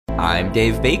I'm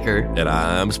Dave Baker. And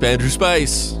I'm Spandrew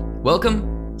Spice.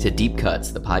 Welcome to Deep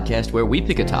Cuts, the podcast where we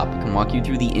pick a topic and walk you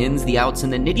through the ins, the outs,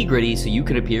 and the nitty-gritty so you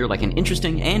can appear like an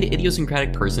interesting and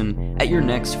idiosyncratic person at your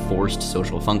next forced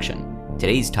social function.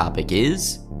 Today's topic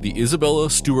is... the Isabella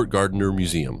Stewart Gardner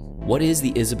Museum. What is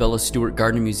the Isabella Stewart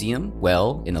Gardner Museum?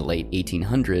 Well, in the late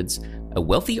 1800s, a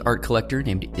wealthy art collector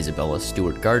named Isabella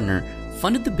Stewart Gardner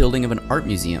funded the building of an art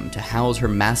museum to house her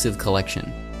massive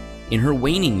collection. In her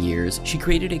waning years, she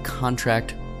created a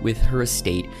contract with her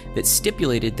estate that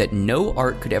stipulated that no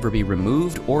art could ever be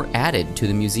removed or added to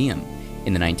the museum.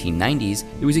 In the 1990s,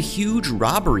 there was a huge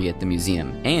robbery at the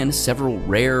museum, and several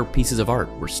rare pieces of art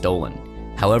were stolen.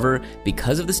 However,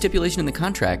 because of the stipulation in the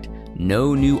contract,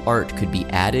 no new art could be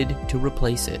added to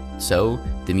replace it. So,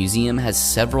 the museum has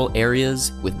several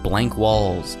areas with blank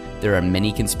walls. There are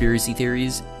many conspiracy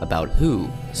theories about who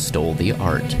stole the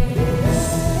art.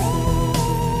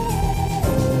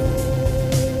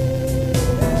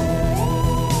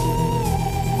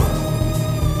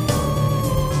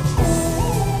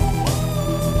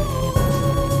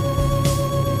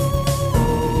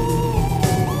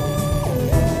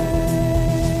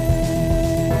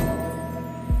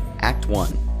 Act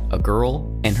 1. A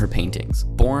Girl and Her Paintings.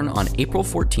 Born on April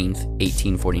 14th,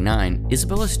 1849,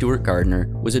 Isabella Stewart Gardner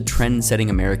was a trend-setting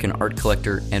American art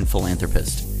collector and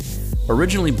philanthropist.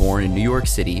 Originally born in New York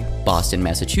City, Boston,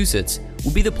 Massachusetts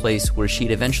would be the place where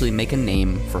she'd eventually make a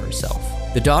name for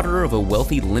herself. The daughter of a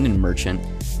wealthy linen merchant,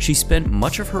 she spent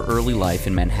much of her early life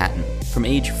in Manhattan. From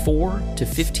age 4 to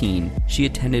 15, she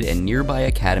attended a nearby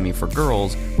academy for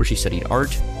girls where she studied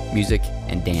art, music,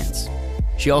 and dance.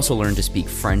 She also learned to speak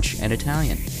French and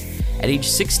Italian. At age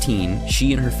 16,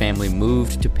 she and her family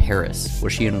moved to Paris,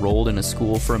 where she enrolled in a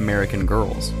school for American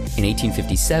girls. In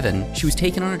 1857, she was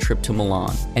taken on a trip to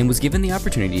Milan and was given the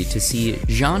opportunity to see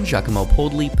Gian Giacomo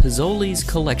Pizzoli's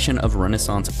collection of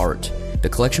Renaissance art. The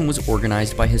collection was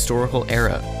organized by historical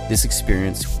era. This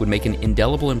experience would make an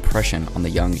indelible impression on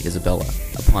the young Isabella.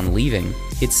 Upon leaving,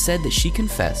 it's said that she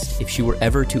confessed if she were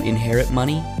ever to inherit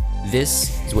money,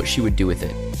 this is what she would do with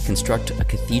it: construct a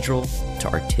cathedral to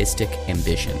artistic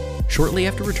ambition. Shortly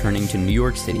after returning to New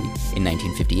York City in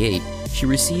 1958, she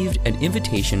received an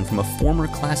invitation from a former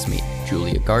classmate,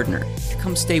 Julia Gardner, to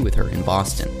come stay with her in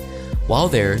Boston. While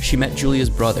there, she met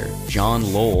Julia's brother,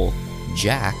 John Lowell,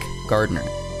 Jack Gardner.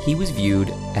 He was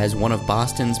viewed as one of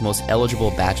Boston's most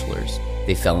eligible bachelors.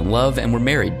 They fell in love and were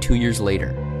married 2 years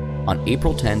later. On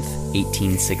April 10th,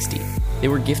 1860, they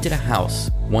were gifted a house,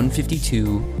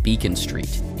 152 Beacon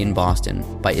Street in Boston,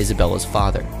 by Isabella's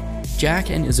father. Jack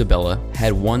and Isabella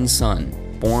had one son,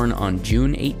 born on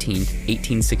June 18,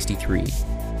 1863.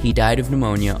 He died of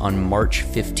pneumonia on March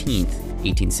 15,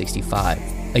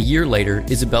 1865. A year later,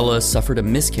 Isabella suffered a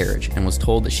miscarriage and was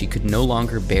told that she could no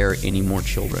longer bear any more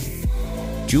children.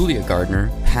 Julia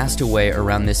Gardner passed away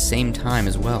around this same time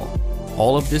as well.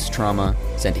 All of this trauma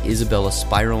sent Isabella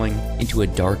spiraling into a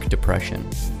dark depression.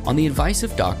 On the advice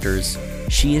of doctors,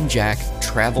 she and Jack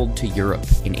traveled to Europe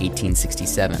in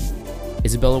 1867.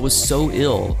 Isabella was so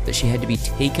ill that she had to be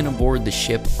taken aboard the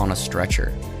ship on a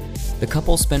stretcher. The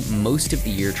couple spent most of the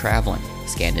year traveling: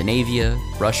 Scandinavia,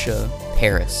 Russia,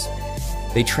 Paris.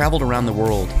 They traveled around the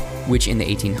world, which in the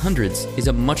 1800s is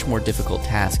a much more difficult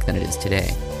task than it is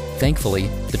today. Thankfully,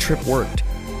 the trip worked.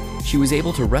 She was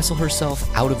able to wrestle herself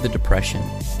out of the depression.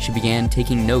 She began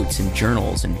taking notes in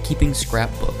journals and keeping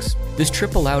scrapbooks. This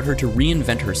trip allowed her to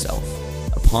reinvent herself.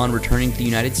 Upon returning to the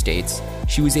United States,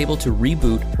 she was able to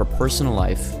reboot her personal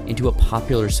life into a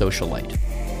popular socialite.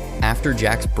 After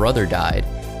Jack's brother died,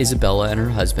 Isabella and her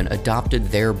husband adopted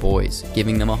their boys,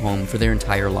 giving them a home for their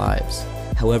entire lives.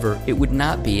 However, it would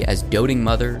not be as doting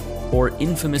mother or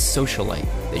infamous socialite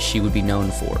that she would be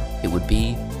known for. It would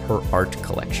be her art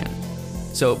collection.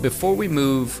 So before we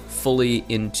move fully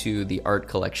into the art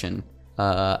collection,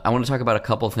 I want to talk about a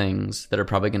couple things that are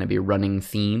probably going to be running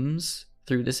themes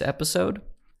through this episode.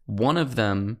 One of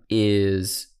them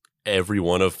is... every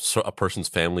one of a person's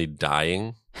family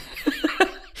dying.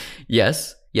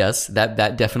 Yes,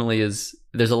 that definitely is.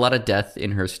 There's a lot of death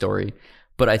in her story.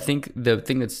 But I think the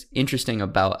thing that's interesting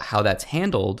about how that's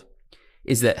handled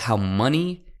is that how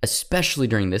money, especially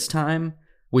during this time,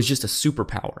 was just a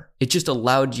superpower. It just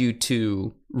allowed you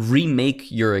to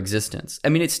remake your existence. I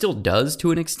mean, it still does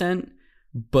to an extent,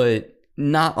 but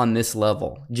not on this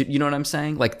level. You know what I'm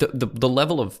saying? Like the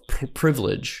level of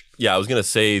privilege. Yeah, I was going to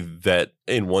say that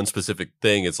in one specific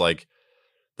thing, it's like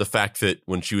the fact that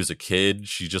when she was a kid,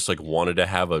 she just like wanted to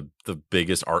have the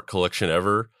biggest art collection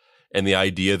ever. And the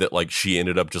idea that like she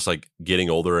ended up just like getting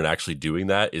older and actually doing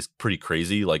that is pretty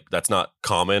crazy. Like that's not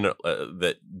common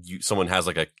that someone has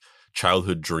like a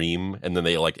childhood dream, and then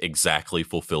they like exactly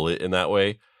fulfill it in that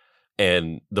way.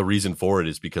 And the reason for it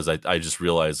is because I just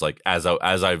realized, like, as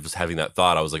I was having that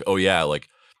thought, I was like, oh yeah, like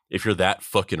if you're that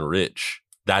fucking rich,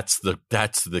 that's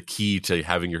the key to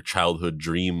having your childhood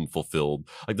dream fulfilled.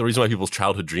 Like the reason why people's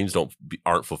childhood dreams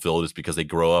aren't fulfilled is because they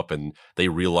grow up and they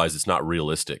realize it's not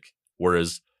realistic.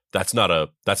 Whereas that's not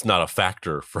a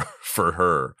factor for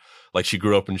her. Like she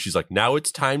grew up and she's like, now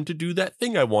it's time to do that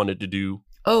thing I wanted to do.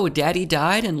 Oh, daddy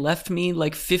died and left me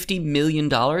like $50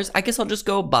 million. I guess I'll just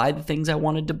go buy the things I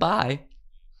wanted to buy.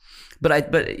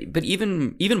 But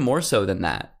even more so than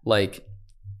that, like,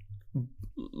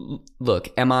 look,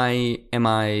 am I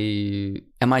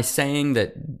saying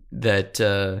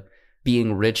that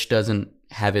being rich doesn't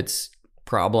have its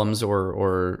problems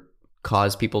or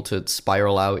cause people to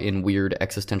spiral out in weird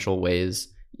existential ways?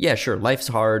 Yeah, sure, life's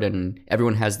hard and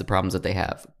everyone has the problems that they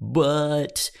have.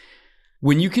 But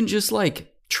when you can just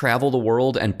like travel the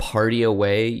world and party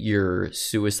away your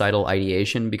suicidal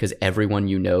ideation because everyone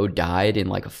you know died in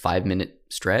like a 5-minute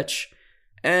stretch,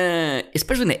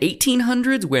 especially in the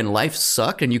 1800s when life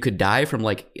sucked and you could die from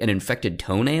like an infected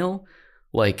toenail,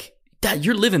 like that,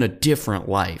 you're living a different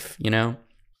life, you know?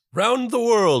 Round the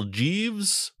world,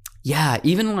 Jeeves. Yeah,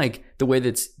 even like the way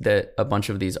that a bunch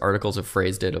of these articles have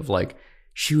phrased it, of like,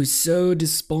 she was so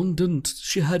despondent,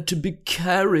 she had to be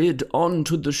carried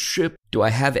onto the ship. Do I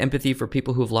have empathy for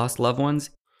people who've lost loved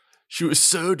ones? She was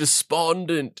so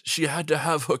despondent, she had to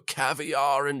have her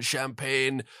caviar and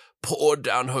champagne poured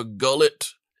down her gullet.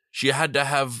 She had to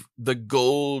have the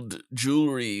gold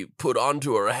jewelry put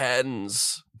onto her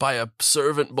hands by a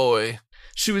servant boy.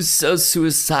 She was so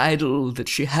suicidal that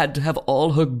she had to have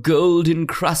all her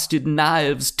gold-encrusted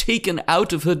knives taken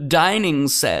out of her dining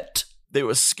set. They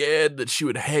were scared that she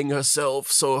would hang herself,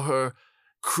 so her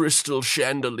crystal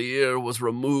chandelier was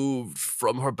removed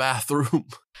from her bathroom.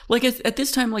 Like at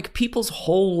this time, like people's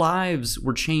whole lives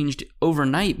were changed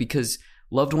overnight because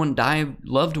loved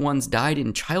ones died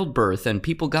in childbirth, and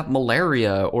people got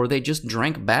malaria, or they just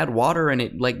drank bad water and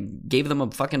it like gave them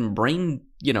a fucking brain,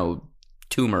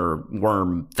 tumor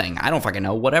worm thing. I don't fucking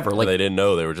know, whatever. Like they didn't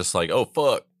know. They were just like, oh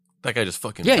fuck, that guy just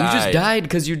fucking died. Yeah, you just died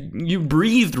because you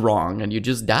breathed wrong and you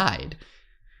just died.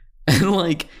 And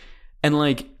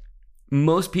like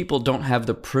most people don't have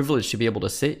the privilege to be able to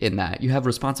sit in that. You have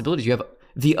responsibilities. You have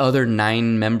the other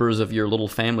 9 members of your little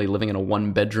family living in a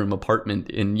 1-bedroom apartment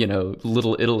in,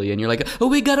 Little Italy. And you're like, oh,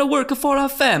 we gotta work for our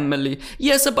family.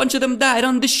 Yes, a bunch of them died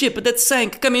on the ship that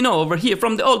sank coming over here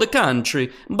from the older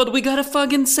country. But we gotta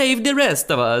fucking save the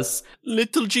rest of us.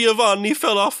 Little Giovanni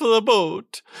fell off the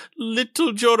boat.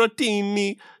 Little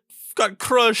Giorattini got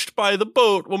crushed by the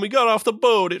boat. When we got off the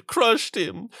boat, it crushed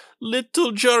him.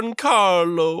 Little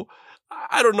Giancarlo,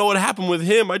 I don't know what happened with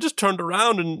him. I just turned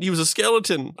around and he was a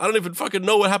skeleton. I don't even fucking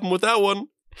know what happened with that one.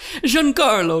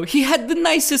 Giancarlo, he had the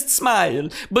nicest smile,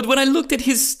 but when I looked at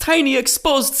his tiny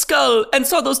exposed skull and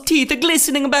saw those teeth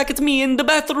glistening back at me in the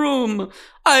bathroom,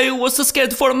 I was so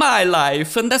scared for my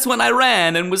life, and that's when I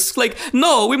ran and was like,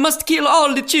 no, we must kill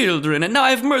all the children, and now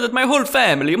I've murdered my whole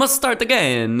family, must start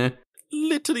again.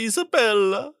 Little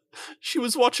Isabella. She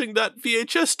was watching that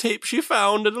VHS tape she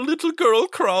found, and a little girl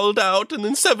crawled out, and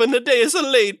then 7 days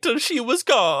later, she was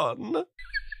gone.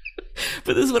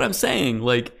 But this is what I'm saying.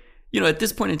 Like, at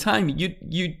this point in time,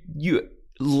 you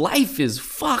life is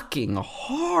fucking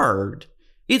hard.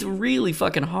 It's really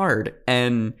fucking hard.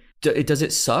 And does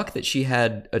it suck that she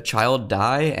had a child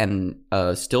die and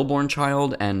a stillborn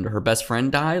child and her best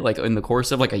friend die, like in the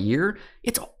course of like a year?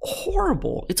 It's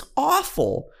horrible. It's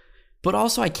awful. But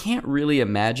also, I can't really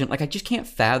imagine, like, I just can't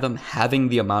fathom having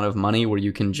the amount of money where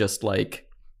you can just, like,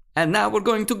 and now we're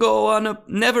going to go on a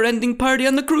never-ending party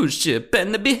on the cruise ship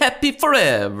and be happy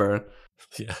forever.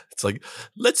 Yeah, it's like,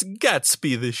 let's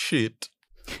Gatsby this shit.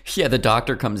 Yeah, the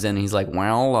doctor comes in and he's like,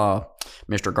 well,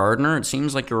 Mr. Gardner, it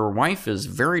seems like your wife is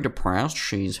very depressed.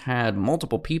 She's had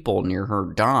multiple people near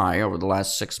her die over the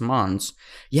last 6 months.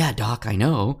 Yeah, Doc, I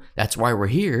know. That's why we're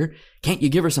here. Can't you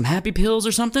give her some happy pills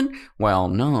or something? Well,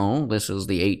 no, this is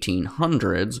the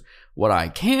 1800s. What I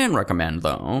can recommend,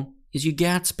 though, is you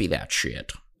Gatsby that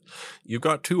shit. You've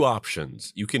got 2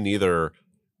 options. You can either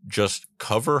just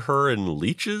cover her in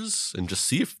leeches and just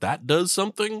see if that does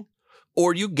something,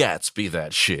 or you Gatsby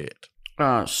that shit.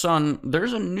 Son,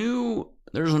 there's a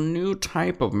new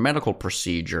type of medical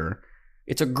procedure.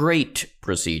 It's a great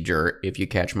procedure, if you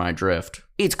catch my drift.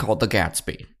 It's called the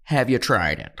Gatsby. Have you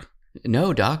tried it?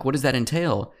 No, Doc, what does that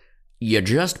entail? You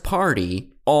just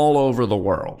party all over the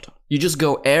world. You just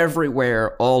go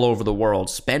everywhere all over the world,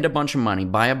 spend a bunch of money,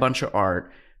 buy a bunch of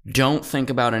art, don't think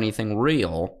about anything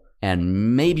real,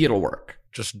 and maybe it'll work.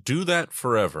 Just do that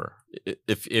forever.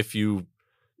 If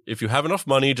If you have enough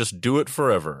money, just do it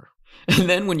forever. And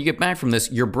then when you get back from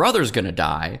this, your brother's going to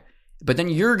die, but then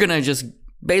you're going to just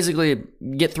basically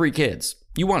get 3 kids.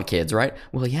 You want kids, right?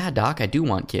 Well, yeah, Doc, I do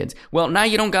want kids. Well, now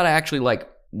you don't got to actually, like,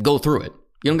 go through it.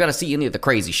 You don't got to see any of the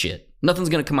crazy shit. Nothing's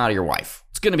going to come out of your wife.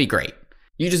 It's going to be great.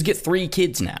 You just get 3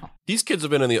 kids now. These kids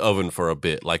have been in the oven for a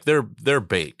bit. Like they're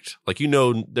baked. Like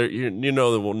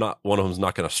that not one of them's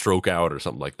not going to stroke out or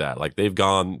something like that. Like they've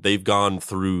gone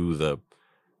through the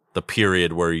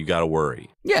period where you got to worry.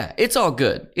 Yeah, it's all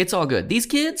good. It's all good. These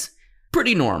kids,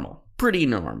 pretty normal. Pretty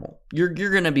normal. You're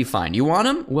going to be fine. You want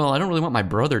them? Well, I don't really want my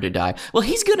brother to die. Well,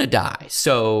 he's going to die.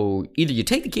 So either you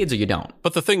take the kids or you don't.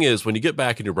 But the thing is, when you get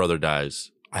back and your brother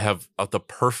dies, I have the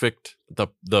perfect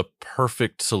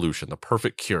solution, the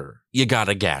perfect cure. You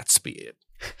gotta Gatsby it.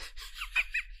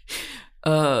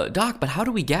 Doc, but how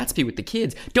do we Gatsby with the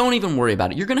kids? Don't even worry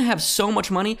about it. You're gonna have so much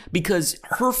money because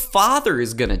her father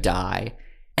is gonna die,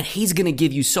 and he's gonna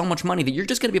give you so much money that you're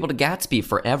just gonna be able to Gatsby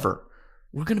forever.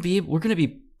 We're gonna be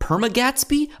perma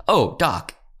Gatsby? Oh,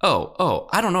 Doc. Oh,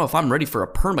 I don't know if I'm ready for a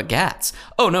perma Gats.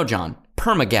 Oh no, John.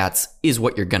 Permagats is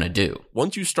what you're going to do.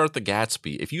 Once you start the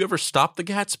Gatsby, if you ever stop the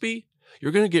Gatsby,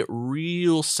 you're going to get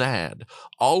real sad.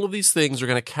 All of these things are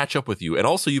going to catch up with you. And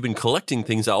also you've been collecting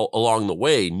things along the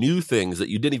way, new things that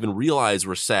you didn't even realize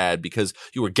were sad because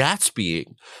you were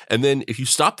Gatsbying. And then if you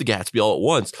stop the Gatsby all at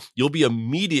once, you'll be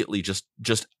immediately just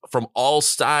from all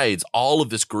sides, all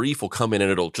of this grief will come in and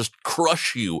it'll just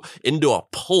crush you into a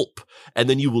pulp. And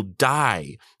then you will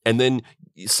die. And then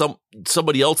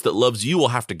somebody else that loves you will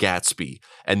have to Gatsby,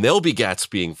 and they'll be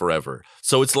Gatsbying forever.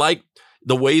 So it's like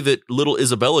the way that little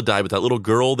Isabella died with that little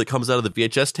girl that comes out of the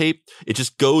VHS tape. It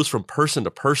just goes from person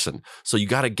to person. So you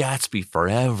got to Gatsby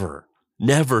forever.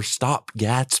 Never stop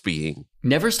Gatsbying.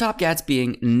 Never stop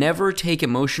Gatsbying. Never take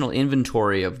emotional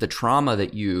inventory of the trauma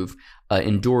that you've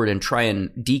endured and try and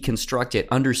deconstruct it,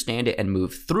 understand it, and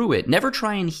move through it. Never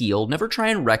try and heal. Never try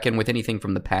and reckon with anything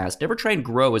from the past. Never try and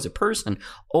grow as a person.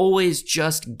 Always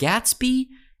just Gatsby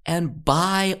and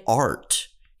buy art.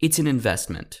 It's an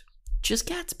investment. Just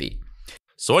Gatsby.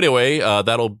 So anyway,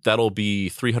 that'll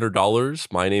be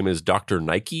 $300. My name is Dr.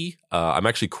 Nike. I'm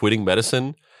actually quitting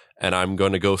medicine, and I'm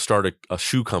going to go start a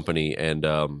shoe company. And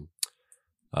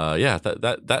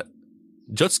that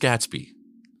just Gatsby.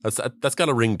 That's got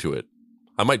a ring to it.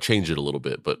 I might change it a little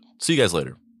bit, but see you guys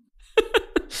later.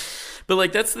 But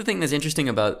like that's the thing that's interesting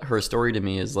about her story to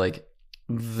me is like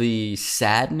the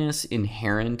sadness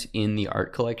inherent in the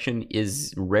art collection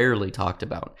is rarely talked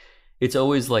about. It's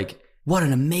always like, what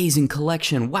an amazing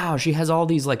collection. Wow, she has all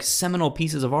these like seminal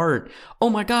pieces of art. Oh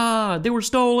my God, they were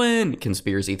stolen.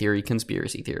 Conspiracy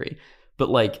theory. But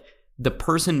like the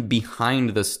person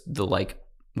behind the like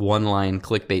one-line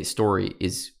clickbait story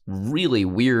is really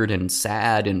weird and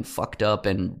sad and fucked up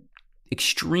and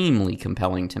extremely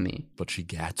compelling to me. But she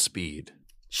Gatsby'd.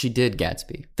 She did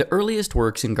Gatsby. The earliest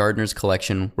works in Gardner's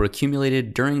collection were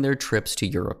accumulated during their trips to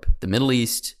Europe, the Middle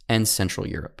East, and Central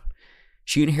Europe.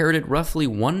 She inherited roughly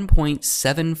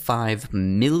 $1.75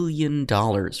 million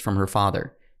from her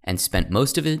father and spent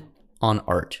most of it on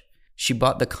art. She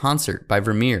bought the Concert by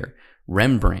Vermeer,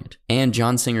 Rembrandt, and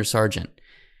John Singer Sargent.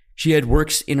 She had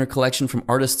works in her collection from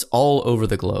artists all over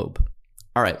the globe.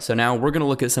 All right, so now we're going to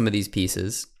look at some of these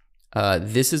pieces.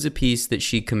 This is a piece that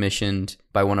she commissioned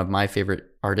by one of my favorite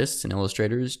artists and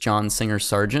illustrators, John Singer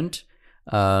Sargent.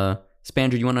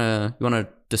 Spander, you want to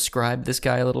describe this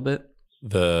guy a little bit?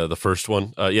 The first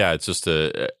one, yeah, it's just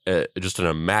just an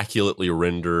immaculately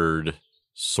rendered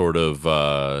sort of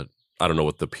I don't know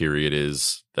what the period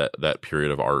is that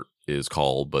period of art is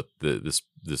called, but this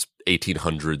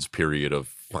 1800s period of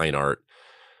fine art,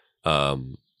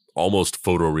 almost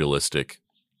photorealistic,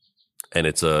 and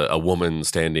it's a woman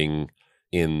standing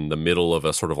in the middle of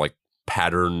a sort of like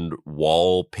patterned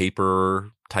wallpaper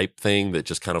type thing that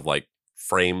just kind of like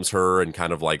frames her, and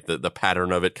kind of like the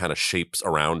pattern of it kind of shapes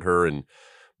around her and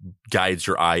guides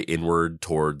your eye inward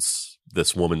towards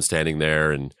this woman standing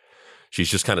there. And she's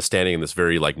just kind of standing in this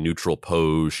very like neutral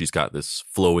pose. She's got this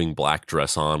flowing black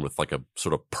dress on with like a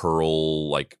sort of pearl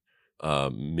like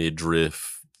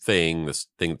midriff thing, this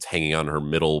thing that's hanging on her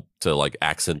middle to like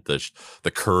accent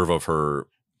the curve of her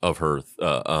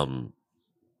the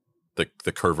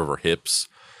curve of her hips.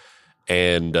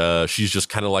 And she's just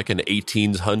kind of like an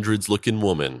 1800s looking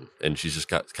woman, and she's just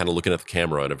got kind of looking at the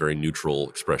camera in a very neutral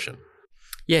expression.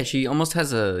 Yeah, she almost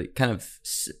has a kind of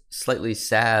slightly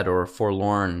sad or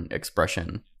forlorn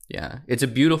expression. Yeah, it's a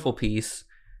beautiful piece.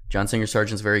 John Singer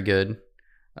Sargent's very good.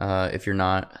 If you're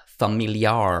not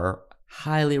familiar,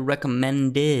 highly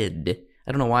recommended.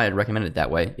 I don't know why I'd recommend it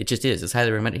that way. It just is. It's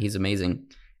highly recommended. He's amazing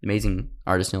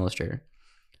artist and illustrator.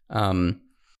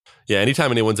 Yeah,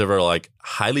 anytime anyone's ever like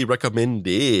highly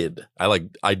recommended,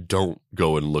 I don't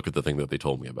go and look at the thing that they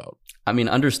told me about. I mean,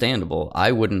 understandable.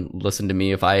 I wouldn't listen to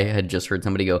me if I had just heard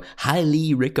somebody go,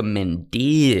 highly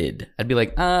recommended. I'd be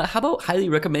like, how about highly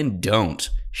recommend don't?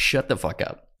 Shut the fuck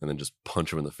up. And then just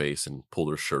punch them in the face and pull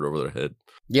their shirt over their head.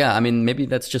 Yeah, I mean, maybe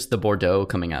that's just the Bordeaux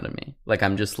coming out of me. Like,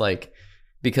 I'm just like,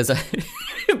 because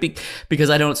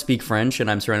because I don't speak French and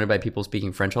I'm surrounded by people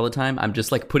speaking French all the time, I'm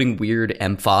just like putting weird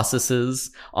emphases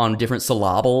on different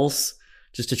syllables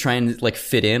just to try and like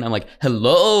fit in. I'm like,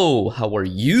 hello, how are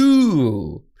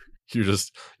you?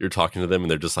 You're talking to them and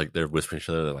they're just like, they're whispering to each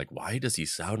other. They're like, why does he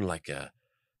sound like a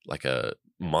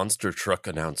monster truck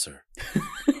announcer?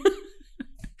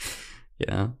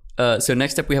 Yeah. So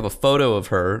next up, we have a photo of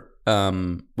her.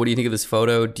 What do you think of this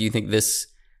photo? Do you think this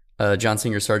John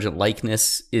Singer Sargent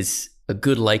likeness is a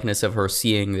good likeness of her,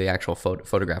 seeing the actual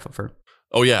photograph of her?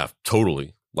 Oh, yeah,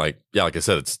 totally. Like I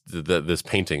said, it's this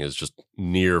painting is just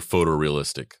near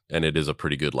photorealistic, and it is a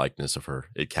pretty good likeness of her.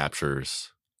 It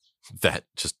captures that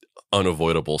just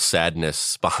unavoidable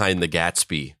sadness behind the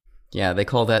Gatsby. Yeah, they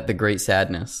call that the Great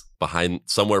Sadness.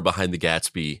 Somewhere behind the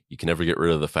Gatsby, you can never get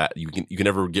rid of the fact. You can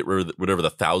never get rid of whatever the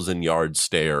 1,000-yard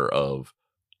stare of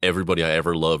everybody I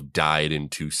ever loved died in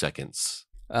 2 seconds.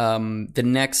 The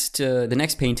next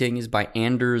painting is by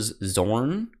Anders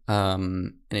Zorn,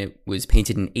 and it was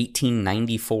painted in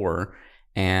 1894,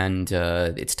 and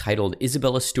it's titled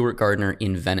Isabella Stewart Gardner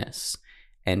in Venice,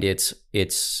 and it's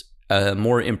a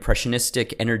more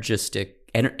impressionistic,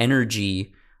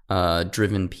 energy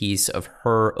driven piece of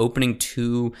her opening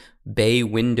 2 bay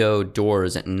window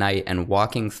doors at night and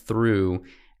walking through,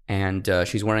 and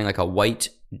she's wearing like a white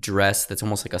dress that's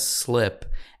almost like a slip,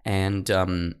 and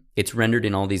it's rendered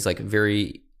in all these like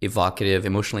very evocative,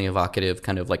 emotionally evocative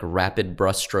kind of like rapid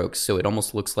brushstrokes, so it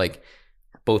almost looks like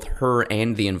both her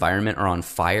and the environment are on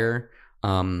fire,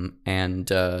 and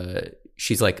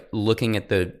she's like looking at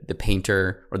the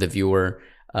painter or the viewer,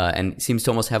 and seems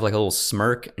to almost have like a little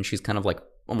smirk, and she's kind of like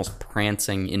almost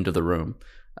prancing into the room,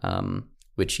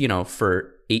 which, you know,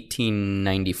 for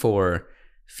 1894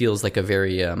 feels like a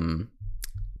very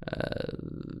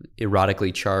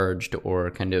erotically charged or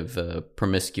kind of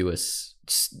promiscuous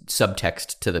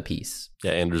subtext to the piece.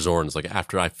 Yeah, Anders Zorn's like,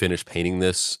 after I finish painting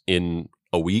this in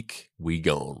a week, we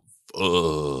gon'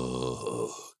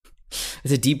 fuck.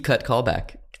 It's a deep cut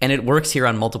callback, and it works here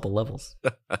on multiple levels.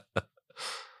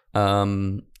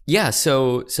 Yeah,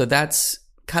 so that's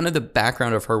kind of the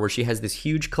background of her, where she has this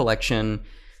huge collection.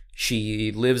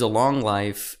 She lives a long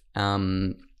life.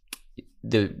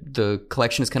 The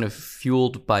collection is kind of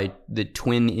fueled by the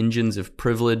twin engines of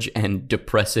privilege and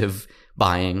depressive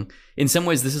buying. In some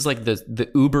ways, this is like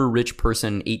the uber rich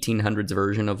person 1800s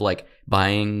version of like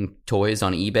buying toys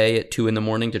on eBay at 2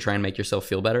 a.m. to try and make yourself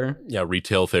feel better. Yeah,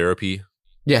 retail therapy.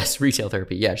 Yes, retail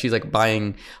therapy. Yeah, she's like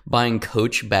buying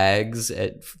Coach bags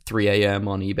at 3 a.m.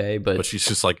 on eBay, but she's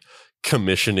just like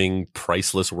commissioning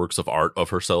priceless works of art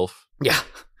of herself. Yeah.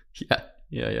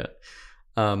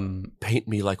 Paint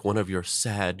me like one of your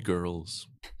sad girls.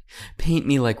 Paint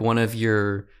me like one of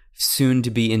your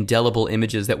soon-to-be indelible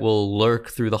images that will lurk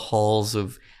through the halls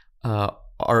of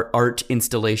art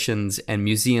installations and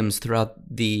museums throughout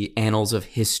the annals of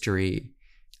history.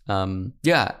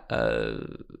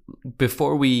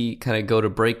 Before we kind of go to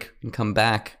break and come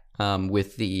back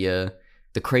with the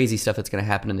crazy stuff that's going to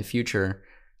happen in the future,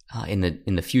 in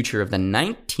the future of the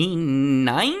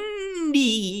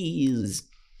 1990s.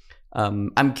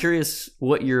 I'm curious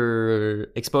what your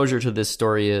exposure to this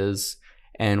story is,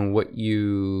 and what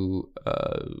your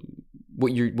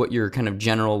kind of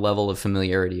general level of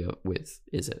familiarity with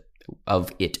it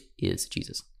is.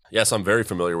 Jesus. Yes, I'm very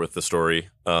familiar with the story.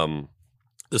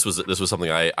 This was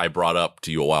something I brought up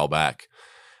to you a while back,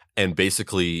 and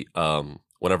basically,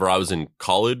 whenever I was in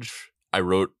college, I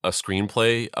wrote a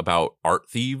screenplay about art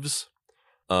thieves,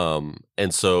 and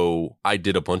so I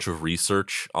did a bunch of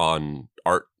research on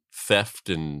art theft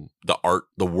and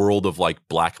the world of like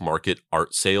black market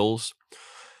art sales.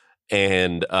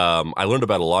 And I learned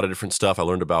about a lot of different stuff. I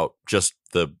learned about just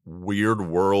the weird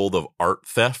world of art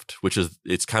theft,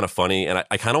 it's kind of funny. And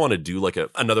I kind of want to do like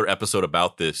another episode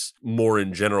about this more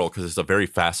in general, because it's a very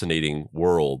fascinating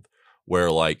world where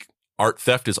like art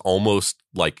theft is almost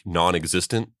like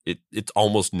non-existent. It's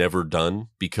almost never done,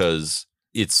 because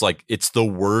it's like it's the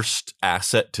worst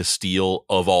asset to steal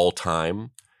of all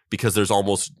time, because there's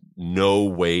almost no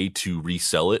way to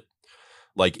resell it.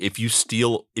 Like if you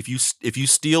steal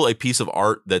a piece of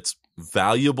art that's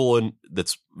valuable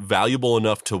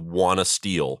enough to want to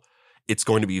steal, it's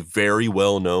going to be very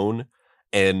well known,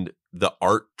 and the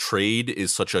art trade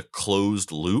is such a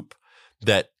closed loop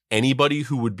that anybody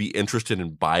who would be interested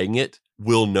in buying it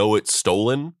will know it's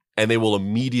stolen, and they will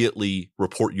immediately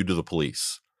report you to the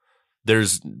police.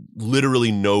 There's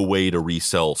literally no way to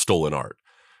resell stolen art.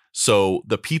 So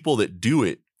the people that do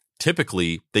it,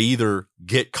 typically, they either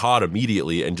get caught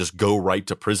immediately and just go right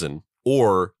to prison,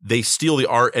 or they steal the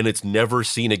art and it's never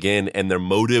seen again, and their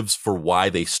motives for why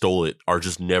they stole it are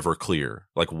just never clear.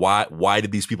 Like, why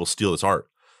did these people steal this art?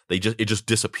 It just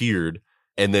disappeared,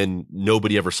 and then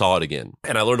nobody ever saw it again.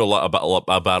 And I learned a lot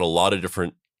about a lot of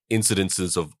different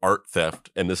incidences of art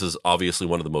theft, and this is obviously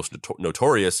one of the most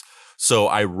notorious. So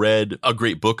I read a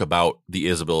great book about the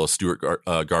Isabella Stewart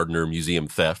Gardner Museum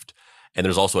theft, and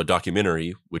there's also a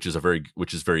documentary which is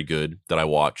very good that I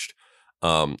watched,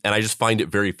 and I just find it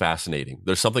very fascinating.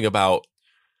 There's something about,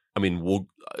 I mean, we'll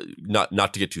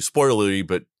not to get too spoilery,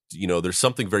 but there's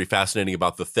something very fascinating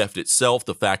about the theft itself.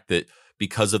 The fact that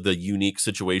because of the unique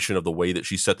situation of the way that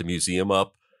she set the museum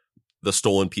up, the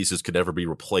stolen pieces could never be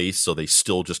replaced, so they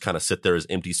still just kind of sit there as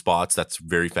empty spots. That's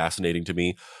very fascinating to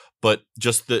me. But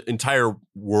just the entire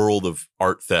world of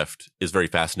art theft is very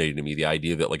fascinating to me. The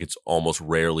idea that like it's almost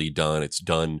rarely done. It's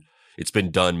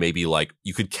been done maybe like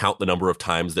you could count the number of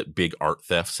times that big art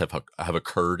thefts have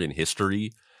occurred in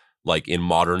history, like in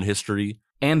modern history.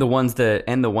 And the ones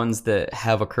that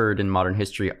have occurred in modern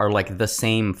history are like the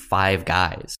same 5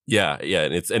 guys. Yeah,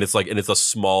 and it's a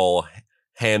small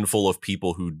handful of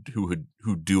people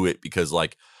who do it because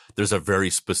like there's a very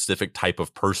specific type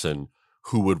of person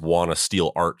who would want to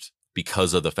steal art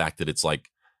because of the fact that it's like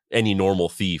any normal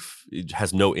thief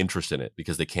has no interest in it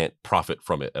because they can't profit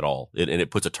from it at all. And it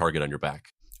puts a target on your back.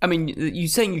 I mean, you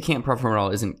saying you can't profit from it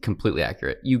all isn't completely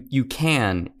accurate. You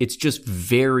can. It's just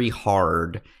very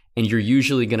hard, and you're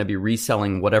usually going to be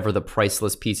reselling whatever the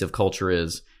priceless piece of culture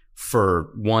is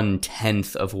for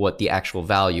 1/10 of what the actual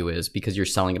value is because you're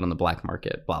selling it on the black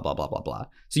market, blah, blah, blah, blah, blah.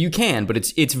 So you can, but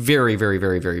it's very, very,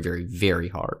 very, very, very, very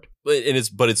hard. But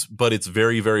it's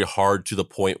very, very hard to the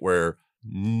point where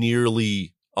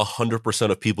nearly 100%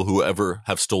 of people who ever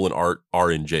have stolen art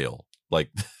are in jail. Like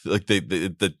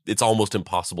it's almost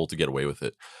impossible to get away with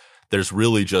it. There's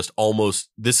really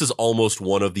this is almost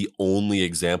one of the only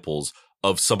examples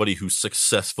of somebody who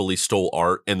successfully stole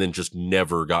art and then just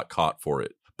never got caught for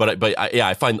it.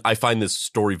 I find this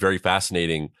story very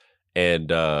fascinating, and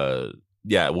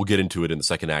we'll get into it in the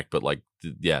second act. But like,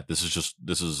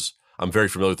 I'm very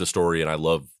familiar with the story, and I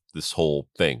love this whole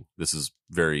thing. This is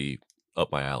very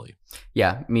up my alley.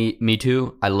 Yeah, me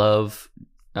too. I love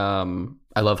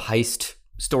heist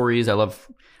stories. I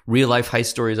love real life heist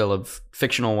stories. I love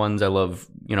fictional ones. I love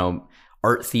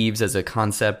art thieves as a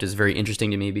concept is very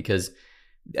interesting to me because,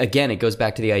 again, it goes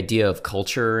back to the idea of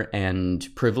culture and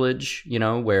privilege,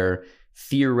 where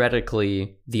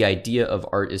theoretically the idea of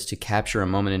art is to capture a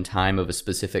moment in time of a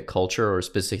specific culture or a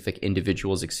specific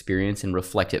individual's experience and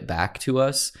reflect it back to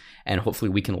us. And hopefully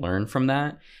we can learn from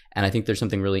that. And I think there's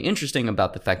something really interesting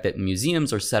about the fact that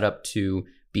museums are set up to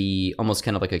be almost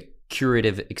kind of like a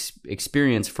curative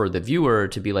experience for the viewer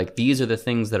to be like, these are the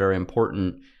things that are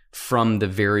important from the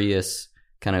various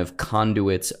kind of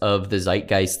conduits of the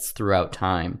zeitgeists throughout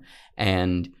time.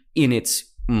 And in its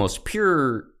most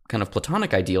pure kind of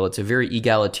Platonic ideal, it's a very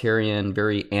egalitarian,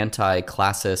 very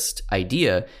anti-classist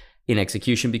idea. In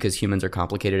execution, because humans are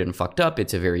complicated and fucked up,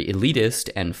 it's a very elitist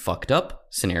and fucked up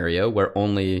scenario where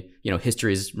only,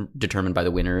 history is determined by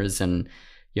the winners, and,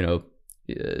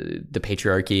 the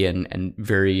patriarchy and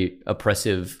very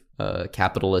oppressive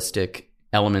capitalistic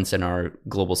elements in our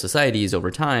global societies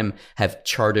over time have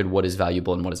charted what is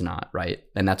valuable and what is not, right?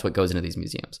 And that's what goes into these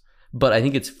museums. But I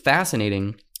think it's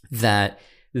fascinating that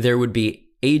there would be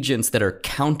agents that are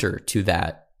counter to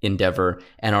that endeavor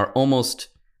and are almost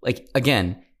like,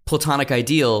 again, Platonic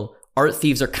ideal, art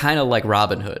thieves are kind of like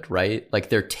Robin Hood, right? Like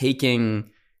they're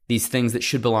taking these things that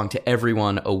should belong to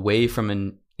everyone away from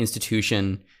an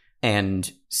institution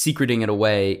and secreting it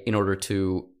away in order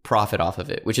to profit off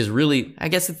of it, which is really, I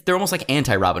guess they're almost like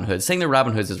anti-Robin Hoods. Saying they're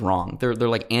Robin Hoods is wrong. They're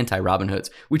like anti-Robin Hoods,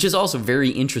 which is also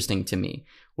very interesting to me,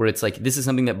 where it's like, this is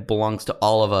something that belongs to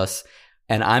all of us,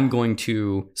 and I'm going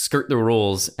to skirt the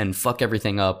rules and fuck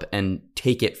everything up and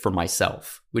take it for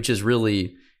myself, which is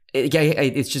really,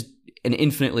 it's just an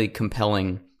infinitely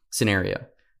compelling scenario.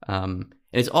 And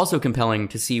it's also compelling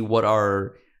to see what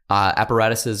our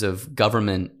apparatuses of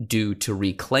government do to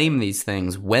reclaim these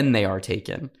things when they are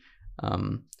taken.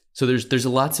 So there's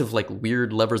lots of like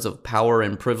weird levers of power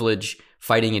and privilege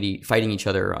fighting each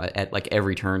other at like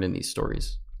every turn in these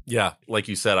stories. Yeah, like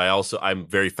you said, I'm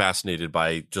very fascinated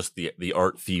by just the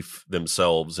art thief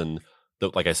themselves, and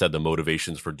like I said, the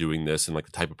motivations for doing this, and like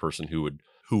the type of person who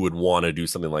who would want to do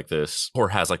something like this or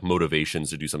has like motivations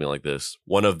to do something like this.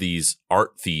 One of these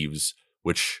art thieves,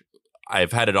 which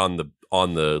I've had it on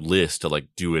the list to like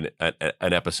do an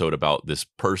episode about this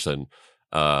person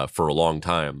for a long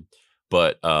time.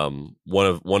 But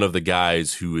one of the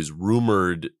guys who is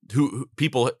rumored, who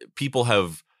people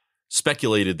have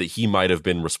speculated that he might have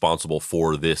been responsible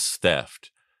for this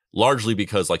theft, largely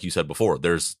because, like you said before,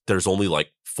 there's only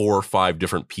like 4 or 5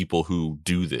 different people who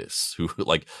do this. Who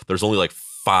like there's only like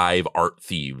 5 art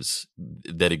thieves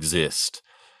that exist.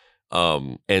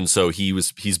 And so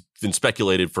he's been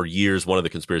speculated for years. One of the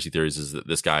conspiracy theories is that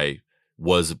this guy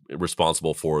was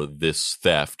responsible for this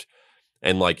theft.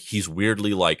 And like he's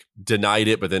weirdly like denied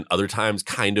it, but then other times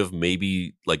kind of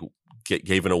maybe like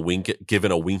given a wink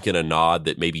and a nod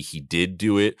that maybe he did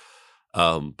do it.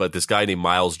 But this guy named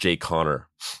Miles J. Connor,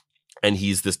 and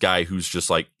he's this guy who's just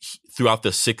like throughout the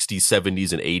 60s,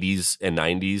 70s, and 80s and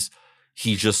 90s,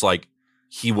 he just like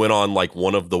he went on like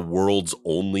one of the world's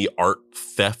only art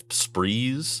theft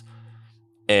sprees,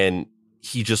 and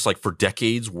he just like for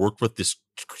decades worked with this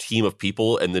team of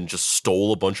people and then just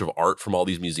stole a bunch of art from all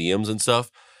these museums and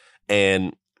stuff.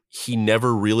 And he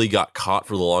never really got caught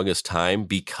for the longest time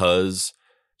because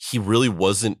he really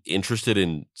wasn't interested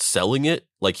in selling it.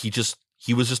 Like he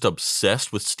was just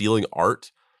obsessed with stealing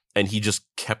art, and he just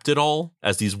kept it all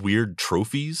as these weird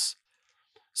trophies.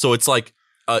 So it's like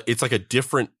a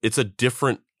different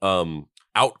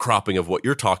outcropping of what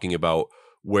you're talking about,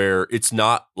 where it's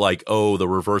not like, oh, the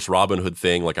reverse Robin Hood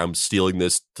thing, like I'm stealing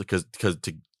this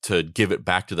to give it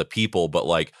back to the people, but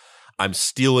like I'm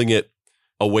stealing it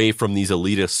away from these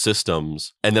elitist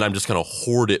systems, and then I'm just going to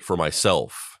hoard it for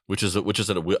myself, which is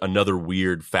another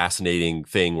weird, fascinating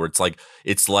thing where it's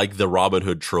like the Robin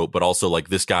Hood trope, but also like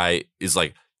this guy is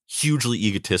like hugely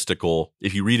egotistical.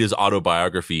 If you read his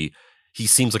autobiography, he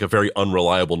seems like a very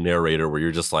unreliable narrator where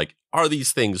you're just like, are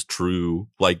these things true?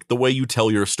 Like the way you tell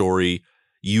your story,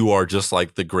 you are just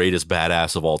like the greatest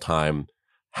badass of all time.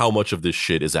 How much of this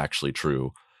shit is actually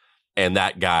true? And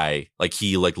that guy, like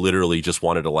he like literally just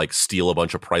wanted to like steal a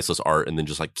bunch of priceless art and then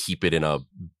just like keep it in a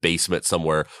basement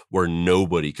somewhere where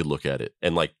nobody could look at it.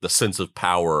 And like the sense of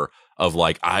power of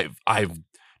like, I've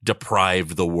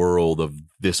deprived the world of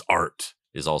this art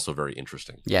is also very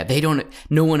interesting. Yeah,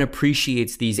 no one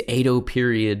appreciates these Edo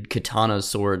period katana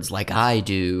swords like I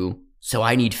do, so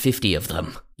I need 50 of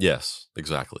them. Yes,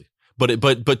 exactly.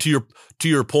 But to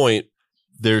your point,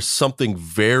 there's something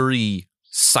very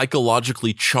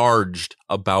psychologically charged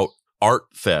about art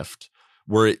theft,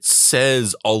 where it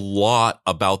says a lot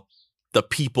about the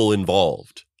people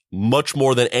involved, much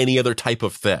more than any other type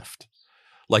of theft.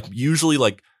 Like usually,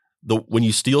 like when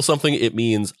you steal something, it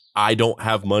means I don't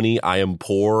have money, I am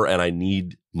poor, and I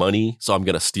need money, so I'm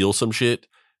gonna steal some shit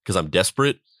because I'm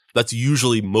desperate. That's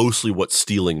usually mostly what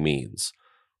stealing means.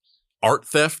 Art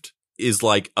theft is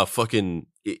like a fucking,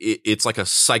 it's like a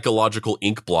psychological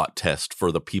ink blot test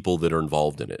for the people that are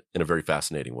involved in it in a very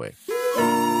fascinating way.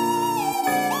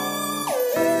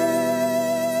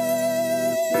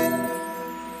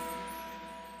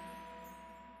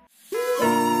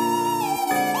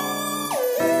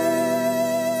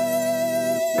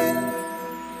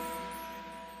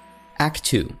 Act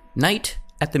 2. Night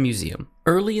at the Museum.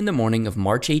 Early in the morning of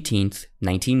March 18th,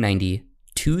 1990,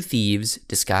 2 thieves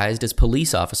disguised as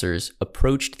police officers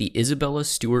approached the Isabella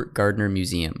Stewart Gardner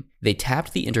Museum. They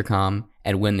tapped the intercom,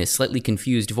 and when the slightly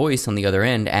confused voice on the other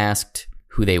end asked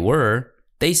who they were,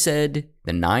 they said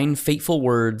the 9 fateful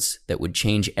words that would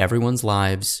change everyone's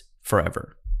lives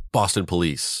forever. Boston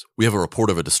Police, we have a report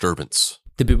of a disturbance.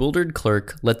 The bewildered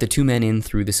clerk let the 2 men in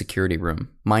through the security room.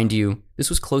 Mind you, this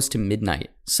was close to midnight,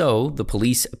 so the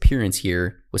police appearance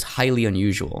here was highly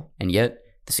unusual, and yet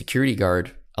the security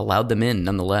guard allowed them in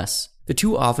nonetheless. The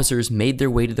 2 officers made their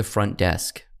way to the front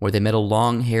desk, where they met a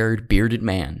long-haired, bearded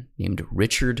man named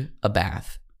Richard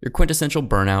Abath. Your quintessential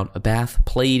burnout, Abath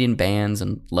played in bands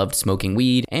and loved smoking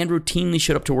weed, and routinely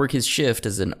showed up to work his shift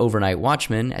as an overnight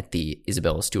watchman at the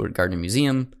Isabella Stewart Gardner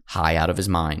Museum, high out of his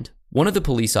mind. One of the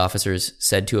police officers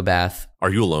said to Abath,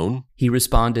 "Are you alone?" He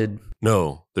responded,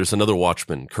 "No, there's another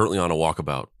watchman currently on a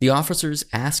walkabout." The officers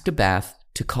asked Abath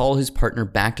to call his partner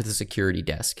back to the security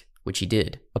desk, which he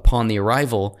did. Upon the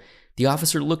arrival, the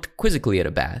officer looked quizzically at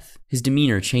Abath, his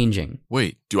demeanor changing.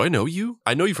 "Wait, do I know you?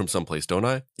 I know you from someplace, don't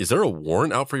I? Is there a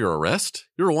warrant out for your arrest?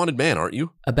 You're a wanted man, aren't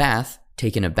you?" Abath,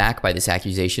 taken aback by this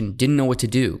accusation, didn't know what to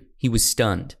do. He was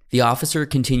stunned. The officer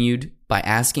continued by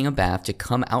asking Abath to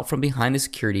come out from behind the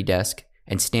security desk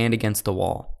and stand against the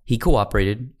wall. He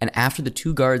cooperated, and after the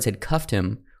 2 guards had cuffed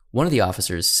him, one of the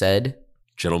officers said,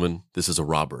 "Gentlemen, this is a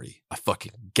robbery. I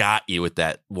fucking got you with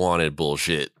that wanted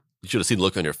bullshit. You should have seen the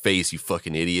look on your face, you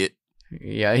fucking idiot."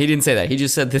 Yeah, he didn't say that. He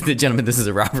just said that the gentleman, this is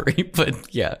a robbery.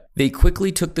 But yeah. They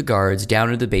quickly took the guards down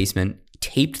to the basement,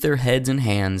 taped their heads and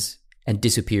hands, and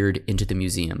disappeared into the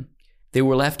museum. They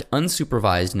were left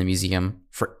unsupervised in the museum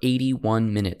for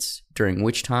 81 minutes, during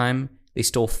which time they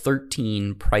stole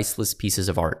 13 priceless pieces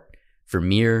of art.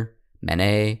 Vermeer,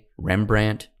 Manet,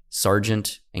 Rembrandt,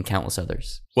 Sargent, and countless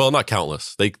others. Well, not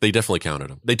countless. They definitely counted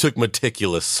them. They took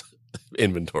meticulous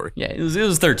inventory. Yeah, it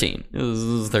was 13. It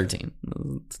was 13.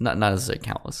 It's not necessarily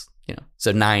countless,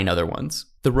 So 9 other ones.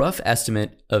 The rough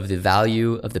estimate of the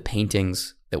value of the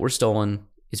paintings that were stolen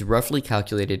is roughly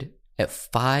calculated at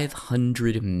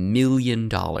 $500 million.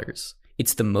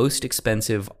 It's the most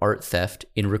expensive art theft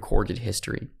in recorded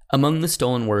history. Among the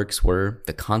stolen works were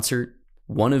The Concert,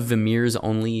 one of Vermeer's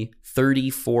only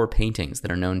 34 paintings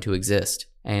that are known to exist,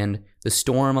 and The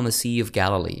Storm on the Sea of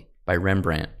Galilee by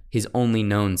Rembrandt, his only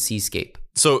known seascape.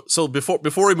 So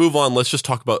before we move on, let's just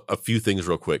talk about a few things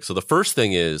real quick. So the first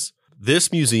thing is,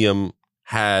 this museum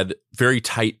had very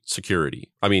tight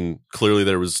security. I mean, clearly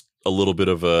there was a little bit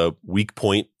of a weak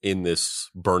point in this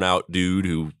burnout dude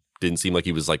who didn't seem like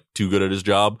he was like too good at his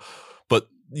job. But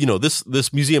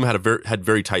this museum had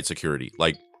very tight security.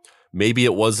 Like, maybe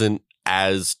it wasn't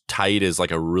as tight as like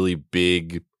a really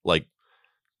big like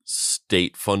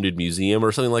state funded museum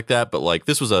or something like that, but like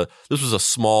this was a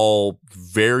small,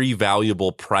 very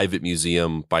valuable private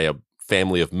museum by a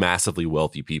family of massively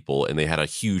wealthy people, and they had a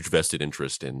huge vested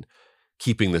interest in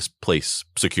keeping this place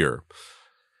secure.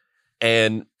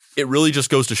 And it really just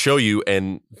goes to show you,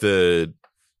 and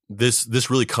this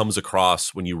really comes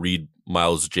across when you read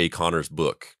Miles J. Connor's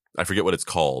book. I forget what it's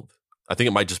called. I think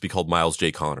it might just be called Miles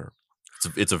J. Connor.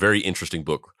 It's a very interesting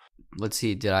book. Let's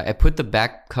see. I put the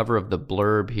back cover of the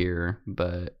blurb here,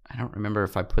 but I don't remember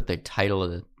if I put the title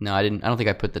of it. No, I didn't. I don't think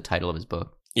I put the title of his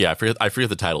book. Yeah, I forget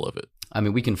the title of it. I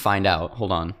mean, we can find out.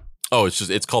 Hold on. Oh,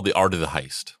 it's called The Art of the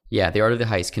Heist. Yeah, The Art of the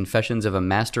Heist: Confessions of a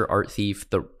Master Art Thief,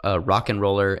 the Rock and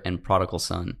Roller, and Prodigal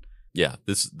Son. Yeah,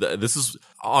 this is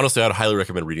honestly, I'd highly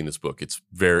recommend reading this book. It's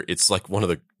one of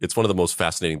the most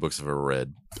fascinating books I've ever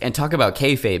read. And talk about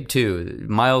kayfabe too.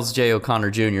 Miles J.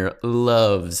 O'Connor Jr.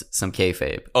 loves some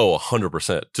kayfabe. Oh,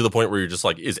 100%. To the point where you're just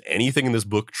like, is anything in this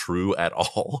book true at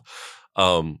all?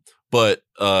 But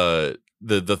the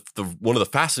one of the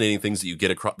fascinating things that you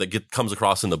get across comes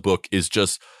across in the book is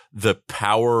just the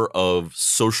power of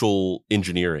social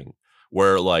engineering,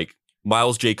 where like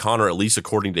Miles J. Connor, at least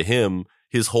according to him,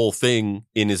 his whole thing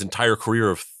in his entire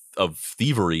career of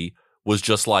thievery was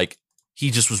just like, he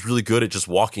just was really good at just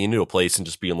walking into a place and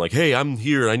just being like, hey, I'm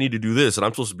here, I need to do this, and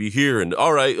I'm supposed to be here, and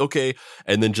all right, okay.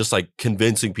 And then just like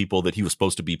convincing people that he was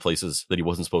supposed to be places that he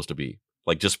wasn't supposed to be.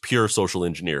 Like just pure social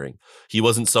engineering. He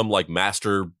wasn't some like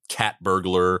master cat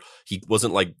burglar. He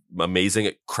wasn't like amazing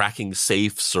at cracking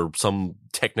safes or some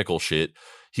technical shit.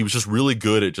 He was just really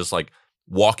good at just like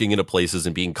walking into places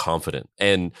and being confident.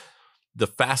 And the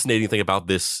fascinating thing about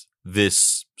this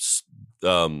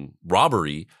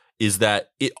robbery is that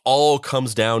it all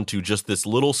comes down to just this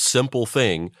little simple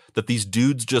thing that these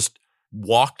dudes just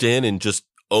walked in and just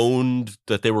owned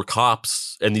that they were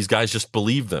cops, and these guys just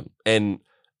believed them. And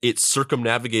it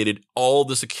circumnavigated all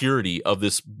the security of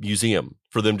this museum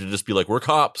for them to just be like, we're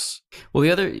cops. Well,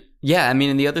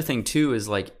 and the other thing too is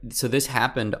like, so this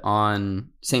happened on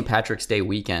St. Patrick's Day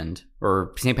weekend,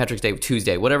 or St. Patrick's Day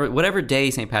Tuesday, whatever day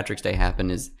St. Patrick's Day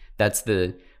happened that's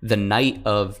the night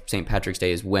of St. Patrick's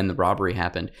Day is when the robbery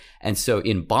happened. And so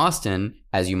in Boston,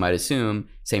 as you might assume,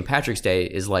 St. Patrick's Day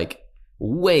is like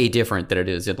way different than it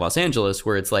is in Los Angeles,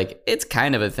 where it's like, it's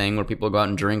kind of a thing where people go out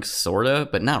and drink sorta,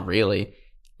 but not really.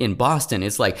 In Boston,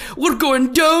 it's like, we're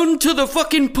going down to the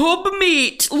fucking pub,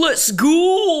 mate. Let's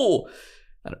go.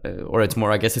 Or it's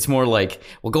more, I guess it's more like,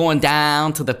 we're going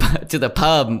down to the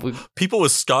pub. People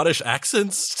with Scottish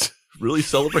accents really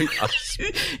celebrate us.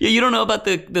 Yeah, you don't know about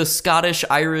the Scottish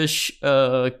Irish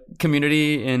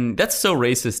community, and that's so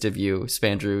racist of you,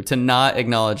 Spandrew, to not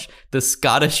acknowledge the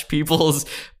Scottish people's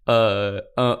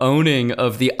owning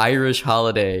of the Irish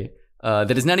holiday.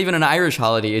 That is not even an Irish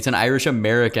holiday; it's an Irish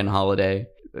American holiday.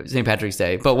 St. Patrick's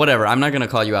Day, but whatever. I'm not going to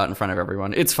call you out in front of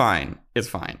everyone. It's fine. It's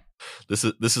fine. This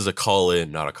is a call in,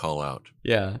 not a call out.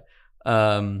 Yeah.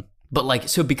 But like,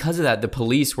 so because of that, the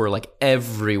police were like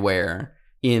everywhere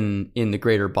in the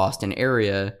greater Boston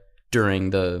area during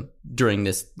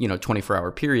this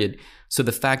 24-hour period. So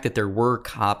the fact that there were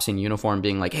cops in uniform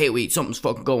being like, hey, wait, something's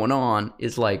fucking going on,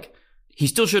 is like, he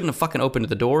still shouldn't have fucking opened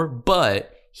the door,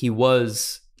 but he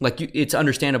was like, it's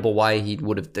understandable why he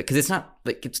would have, because it's not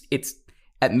like it's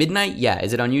at midnight, yeah.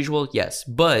 Is it unusual? Yes.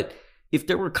 But if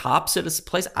there were cops at this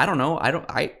place, I don't know.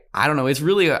 I don't know. It's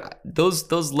really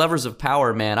those levers of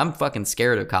power, man. I'm fucking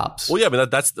scared of cops. Well, yeah, but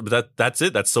that's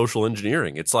it. That's social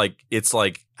engineering. It's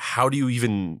like how do you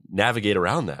even navigate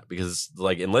around that? Because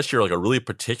like unless you're like a really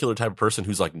particular type of person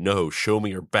who's like, no, show me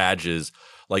your badges.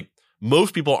 Like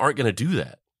most people aren't going to do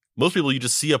that. Most people, you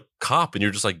just see a cop and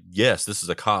you're just like, yes, this is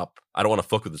a cop. I don't want to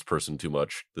fuck with this person too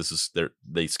much.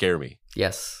 They scare me.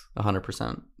 Yes,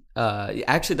 100%.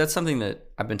 Actually, that's something that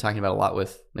I've been talking about a lot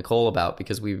with Nicole about,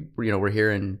 because we're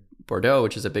here in Bordeaux,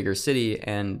 which is a bigger city,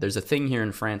 and there's a thing here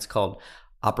in France called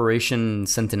Operation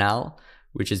Sentinelle,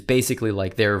 which is basically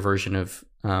like their version of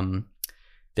the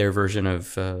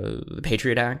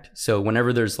Patriot Act. So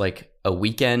whenever there's like a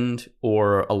weekend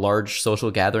or a large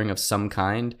social gathering of some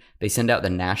kind, they send out the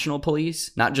national police,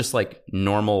 not just like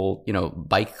normal,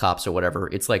 bike cops or whatever.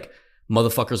 It's like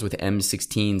motherfuckers with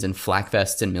M16s and flak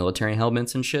vests and military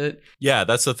helmets and shit. Yeah,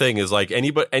 that's the thing is like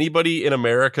anybody in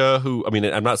America who, I mean,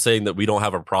 I'm not saying that we don't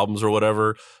have our problems or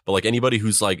whatever, but like anybody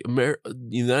who's like the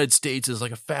United States is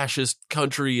like a fascist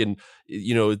country and,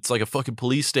 it's like a fucking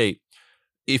police state.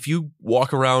 If you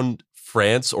walk around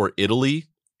France or Italy,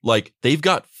 like they've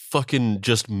got fucking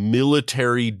just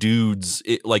military dudes,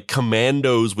 like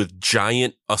commandos with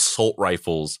giant assault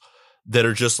rifles that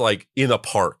are just like in a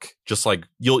park, just like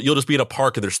you'll just be in a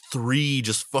park and there's 3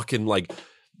 just fucking like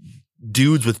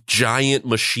dudes with giant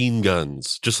machine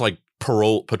guns, just like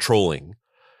patrolling.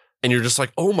 And you're just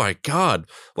like, oh my God,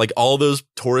 like all those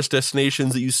tourist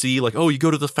destinations that you see, like, oh, you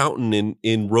go to the fountain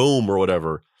in Rome or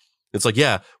whatever. It's like,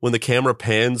 yeah, when the camera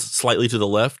pans slightly to the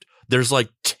left, there's like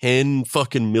 10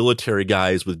 fucking military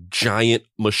guys with giant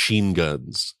machine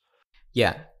guns.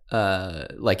 Yeah.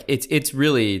 Like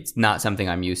it's not something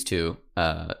I'm used to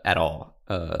at all.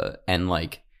 And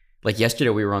like yesterday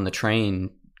we were on the train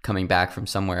coming back from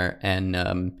somewhere,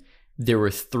 and there were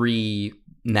 3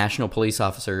 national police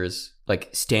officers like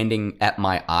standing at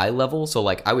my eye level. So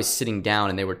like I was sitting down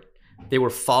and they were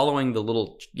following the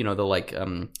little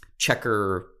the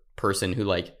checker person who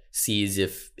like sees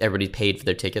if everybody paid for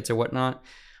their tickets or whatnot,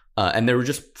 and they were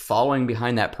just following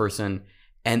behind that person,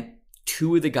 and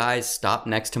 2 of the guys stopped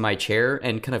next to my chair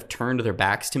and kind of turned their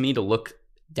backs to me to look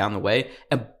down the way.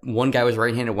 And one guy was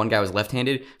right-handed, one guy was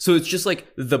left-handed. So it's just like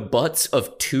the butts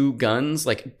of 2 guns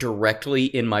like directly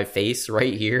in my face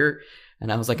right here.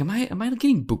 And I was like, am I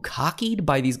getting bukkakied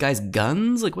by these guys'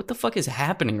 guns? Like, what the fuck is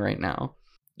happening right now?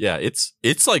 Yeah,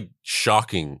 it's like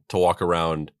shocking to walk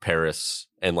around Paris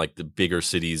and like the bigger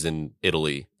cities in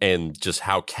Italy and just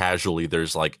how casually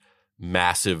there's like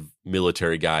massive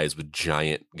military guys with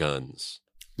giant guns.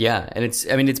 Yeah, and it's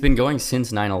been going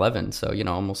since 9/11, so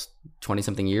almost 20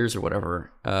 something years or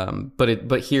whatever.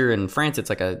 But here in France, it's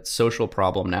like a social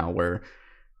problem now where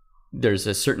there's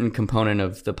a certain component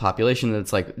of the population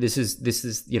that's like, this is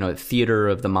theater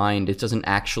of the mind. It doesn't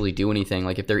actually do anything.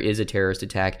 Like if there is a terrorist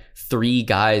attack, 3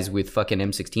 guys with fucking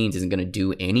M16s isn't going to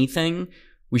do anything.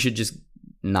 We should just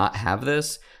not have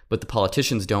this. But the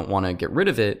politicians don't want to get rid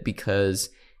of it, because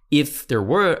if there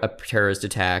were a terrorist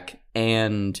attack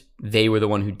and they were the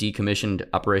one who decommissioned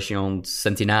Operation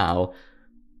Sentinelle,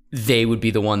 they would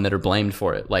be the one that are blamed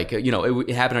for it. Like, it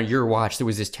happened on your watch. There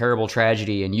was this terrible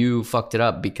tragedy and you fucked it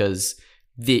up because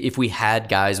if we had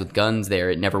guys with guns there,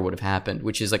 it never would have happened,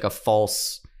 which is like a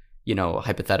false,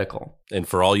 hypothetical. And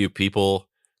for all you people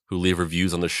who leave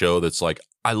reviews on the show that's like,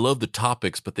 I love the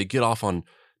topics, but they get off on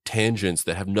tangents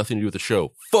that have nothing to do with the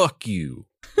show. Fuck you.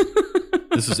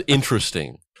 This is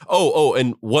interesting. Oh,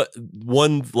 and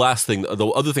one last thing. The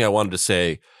other thing I wanted to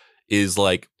say is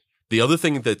like the other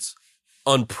thing that's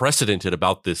unprecedented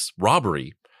about this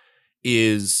robbery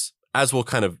is, as we'll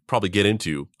kind of probably get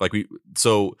into,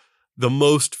 so the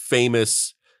most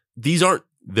famous, these aren't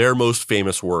their most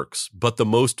famous works, but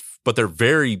they're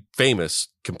very famous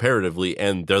comparatively,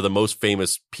 and they're the most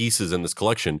famous pieces in this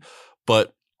collection.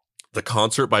 But the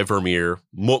concert by Vermeer,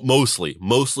 mostly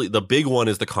the big one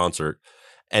is the concert.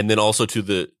 And then also to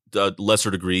the lesser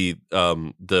degree,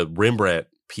 the Rembrandt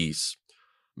piece,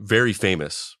 very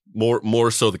famous.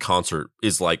 More so the concert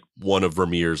is like one of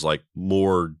Vermeer's like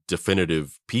more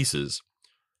definitive pieces.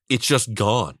 It's just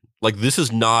gone. Like this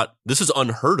is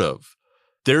unheard of.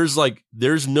 There's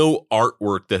no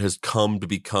artwork that has come to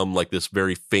become like this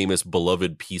very famous,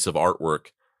 beloved piece of artwork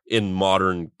in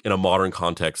a modern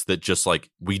context that just like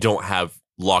we don't have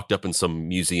locked up in some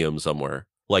museum somewhere.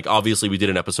 Like, obviously, we did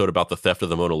an episode about the theft of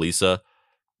the Mona Lisa.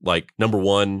 Like, number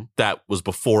 1, that was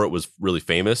before it was really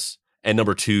famous. And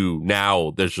number 2,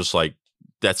 now there's just like,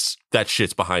 that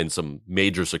shit's behind some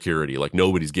major security. Like,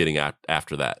 nobody's getting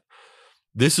after that.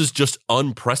 This is just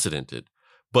unprecedented.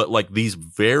 But like these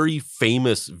very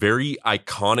famous, very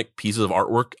iconic pieces of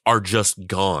artwork are just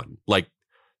gone. Like,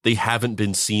 they haven't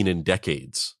been seen in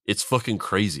decades. It's fucking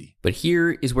crazy. But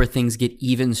here is where things get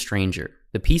even stranger.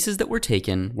 The pieces that were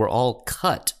taken were all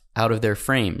cut out of their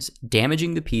frames,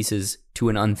 damaging the pieces to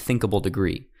an unthinkable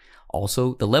degree.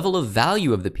 Also, the level of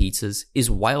value of the pieces is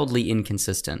wildly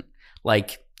inconsistent.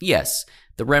 Like, yes,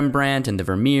 the Rembrandt and the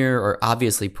Vermeer are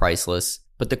obviously priceless,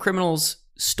 but the criminals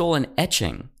stole an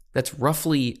etching that's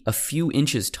roughly a few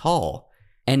inches tall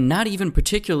and not even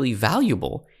particularly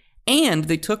valuable. And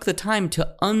they took the time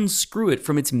to unscrew it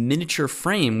from its miniature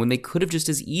frame when they could have just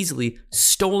as easily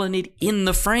stolen it in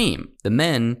the frame. The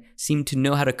men seemed to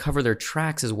know how to cover their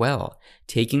tracks as well,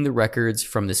 taking the records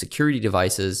from the security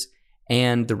devices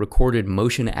and the recorded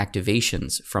motion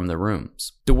activations from the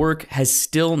rooms. The work has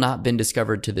still not been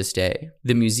discovered to this day.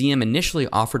 The museum initially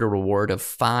offered a reward of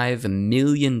 $5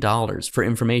 million for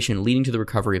information leading to the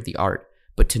recovery of the art,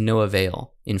 but to no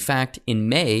avail. In fact, in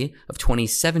May of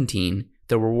 2017,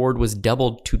 the reward was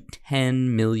doubled to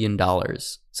 $10 million.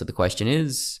 So the question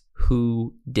is,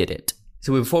 who did it?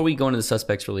 So before we go into the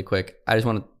suspects really quick, I just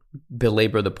want to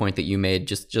belabor the point that you made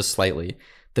just slightly.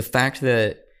 The fact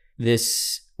that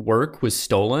this work was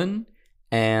stolen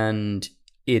and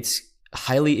it's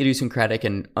highly idiosyncratic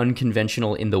and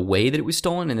unconventional in the way that it was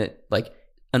stolen, and that like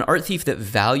an art thief that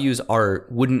values art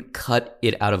wouldn't cut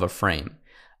it out of a frame.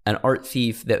 An art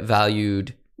thief that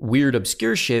valued weird,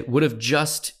 obscure shit would have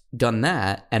just done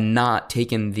that and not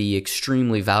taken the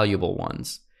extremely valuable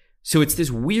ones. So it's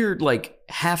this weird, like,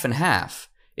 half and half.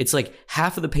 It's like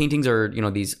half of the paintings are, you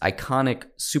know, these iconic,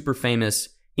 super famous,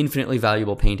 infinitely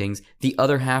valuable paintings. The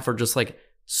other half are just like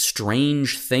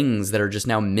strange things that are just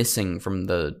now missing from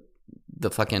the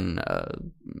fucking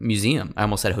museum. I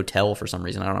almost said hotel for some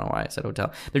reason. I don't know why I said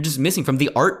hotel. They're just missing from the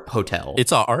art hotel.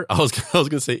 It's a art. I was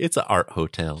gonna say it's an art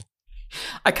hotel.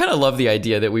 I kind of love the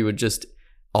idea that we would just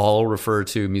all refer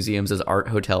to museums as art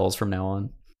hotels from now on.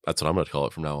 That's what I'm going to call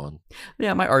it from now on.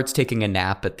 Yeah, my art's taking a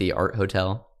nap at the art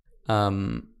hotel.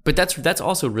 But that's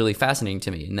also really fascinating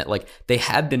to me, in that like they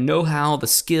had the know-how, the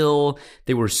skill,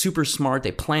 they were super smart,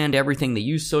 they planned everything, they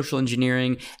used social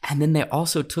engineering, and then they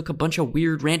also took a bunch of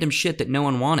weird random shit that no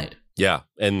one wanted. Yeah,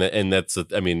 and that's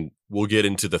I mean, we'll get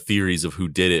into the theories of who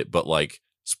did it, but like,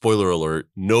 spoiler alert,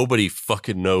 nobody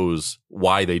fucking knows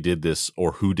why they did this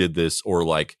or who did this or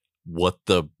like what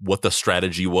the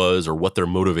strategy was or what their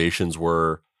motivations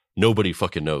were. Nobody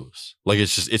fucking knows. Like,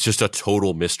 it's just a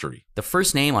total mystery. The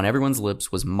first name on everyone's lips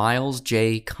was Miles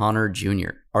J. Connor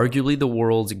Jr., arguably the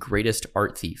world's greatest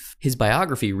art thief. His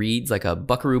biography reads like a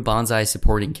Buckaroo Banzai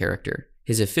supporting character.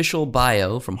 His official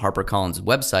bio from HarperCollins'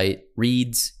 website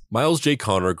reads, Miles J.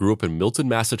 Connor grew up in Milton,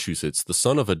 Massachusetts, the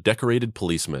son of a decorated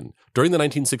policeman. During the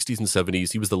 1960s and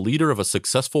 70s, he was the leader of a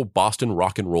successful Boston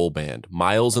rock and roll band,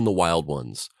 Miles and the Wild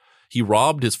Ones. He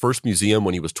robbed his first museum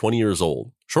when he was 20 years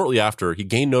old. Shortly after, he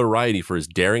gained notoriety for his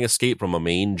daring escape from a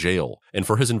Maine jail and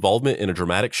for his involvement in a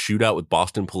dramatic shootout with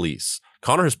Boston police.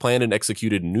 Connor has planned and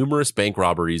executed numerous bank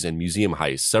robberies and museum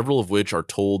heists, several of which are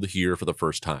told here for the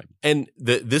first time. And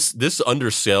this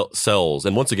undersells,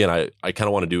 and once again, I kind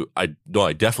of want to do,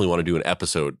 I definitely want to do an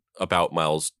episode about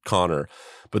Miles Connor,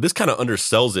 but this kind of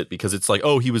undersells it because it's like,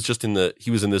 oh, he was in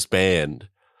this band,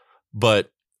 but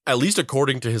at least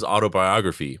according to his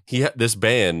autobiography, he had this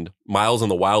band, Miles and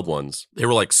the Wild Ones. They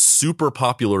were like super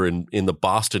popular in the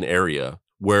Boston area,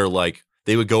 where like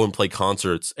they would go and play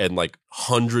concerts and like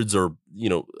hundreds and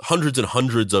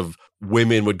hundreds of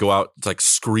women would go out like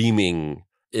screaming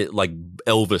it like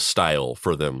Elvis style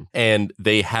for them. And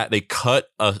they cut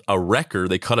a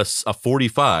record, they cut a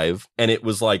 45, and it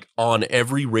was like on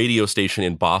every radio station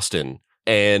in Boston.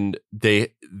 And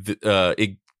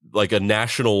like a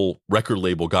national record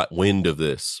label got wind of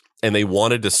this, and they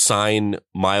wanted to sign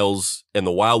Miles and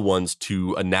the Wild Ones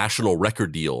to a national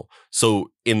record deal.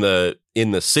 So in the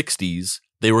 60s,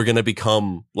 they were going to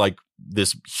become like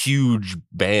this huge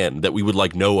band that we would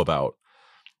like know about.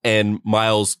 And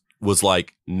Miles was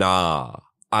like, nah,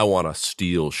 I want to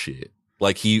steal shit.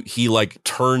 Like he like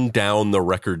turned down the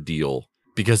record deal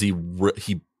because he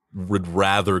would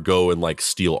rather go and like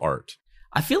steal art.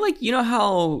 I feel like, you know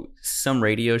how some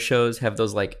radio shows have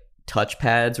those like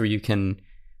touchpads where you can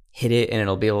hit it and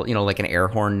it'll be, you know, like an air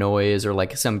horn noise or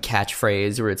like some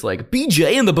catchphrase where it's like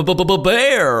BJ and the bear,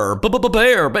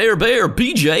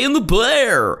 BJ and the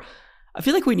bear. I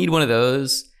feel like we need one of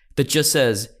those that just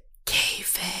says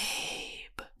kayfabe.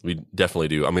 We definitely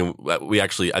do. I mean,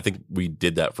 I think we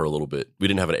did that for a little bit. We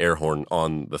didn't have an air horn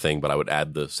on the thing, but I would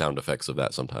add the sound effects of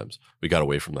that sometimes. We got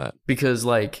away from that. Because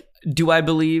like, do I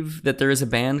believe that there is a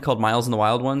band called Miles and the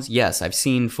Wild Ones? Yes, I've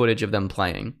seen footage of them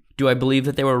playing. Do I believe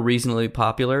that they were reasonably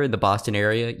popular in the Boston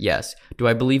area? Yes. Do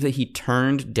I believe that he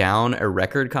turned down a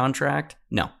record contract?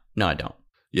 No, I don't.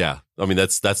 Yeah, I mean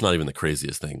that's not even the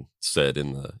craziest thing said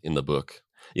in the book.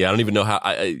 Yeah, I don't even know how.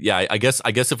 I guess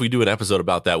if we do an episode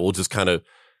about that, we'll just kind of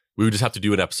we would just have to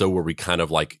do an episode where we kind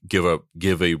of like give a.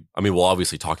 I mean, we'll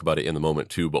obviously talk about it in the moment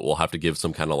too, but we'll have to give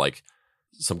some kind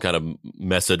of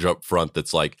message up front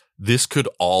that's like this could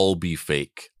all be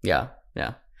fake. Yeah.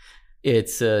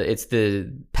 It's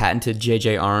the patented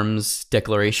J.J. Arms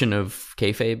declaration of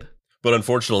kayfabe. But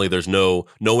unfortunately, there's no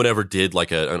one ever did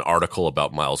like an article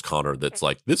about Miles Connor that's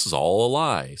like, this is all a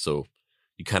lie. So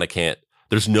you kind of can't,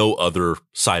 there's no other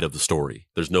side of the story.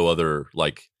 There's no other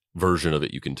like version of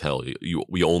it you can tell.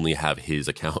 We only have his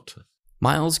account.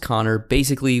 Miles Connor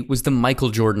basically was the Michael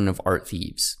Jordan of art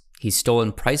thieves. He's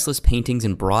stolen priceless paintings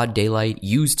in broad daylight,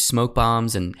 used smoke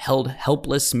bombs, and held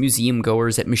helpless museum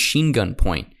goers at machine gun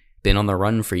point. Been on the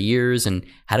run for years and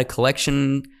had a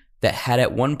collection that had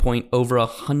at one point over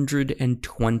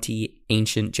 120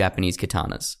 ancient Japanese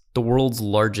katanas, the world's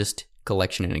largest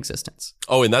collection in existence.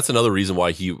 Oh, and that's another reason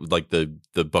why he like the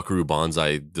Buckaroo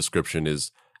Banzai description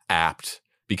is apt,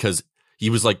 because he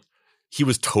was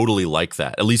totally like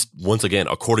that. At least once again,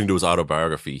 according to his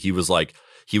autobiography, he was like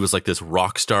this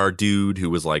rock star dude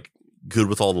who was like good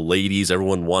with all the ladies.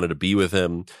 Everyone wanted to be with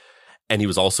him. And he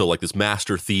was also like this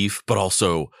master thief, but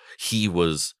also he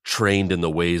was trained in the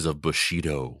ways of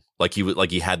Bushido. Like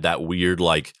he had that weird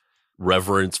like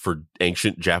reverence for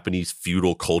ancient Japanese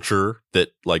feudal culture that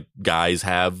like guys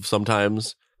have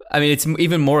sometimes. I mean, it's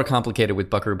even more complicated with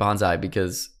Buckaroo Banzai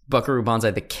because Buckaroo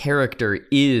Banzai, the character,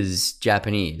 is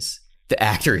Japanese. The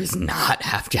actor is not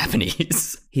half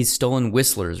Japanese. He's stolen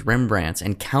Whistlers, Rembrandts,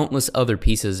 and countless other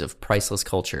pieces of priceless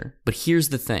culture. But here's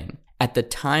the thing. At the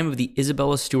time of the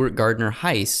Isabella Stewart Gardner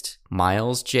heist,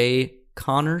 Miles J.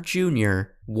 Connor Jr.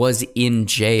 was in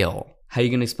jail. How are you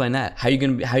going to explain that? How are you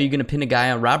going to pin a guy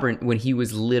on robbery when he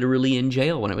was literally in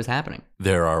jail when it was happening?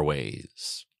 There are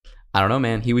ways. I don't know,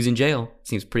 man. He was in jail.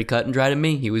 Seems pretty cut and dry to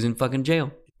me. He was in fucking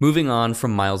jail. Moving on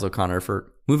from Miles O'Connor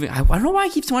I don't know why I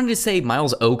keep wanting to say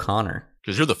Miles O'Connor.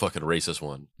 Because you're the fucking racist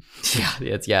one. Yeah,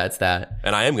 it's that.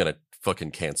 And I am going to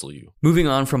fucking cancel you. Moving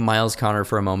on from Miles Connor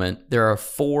for a moment, there are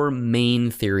 4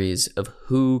 main theories of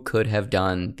who could have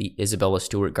done the Isabella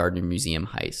Stewart Gardner Museum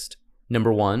heist.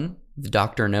 Number 1, the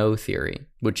Dr. No theory,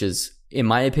 which is, in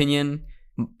my opinion,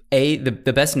 A,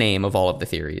 the best name of all of the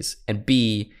theories, and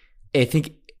B, I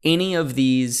think any of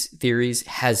these theories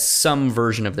has some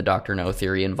version of the Dr. No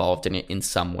theory involved in it in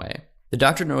some way. The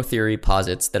Dr. No theory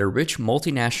posits that a rich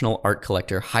multinational art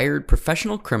collector hired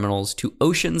professional criminals to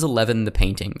Ocean's 11 the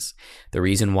paintings. The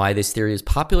reason why this theory is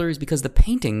popular is because the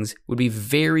paintings would be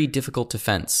very difficult to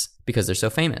fence because they're so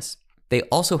famous. They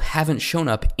also haven't shown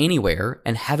up anywhere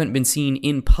and haven't been seen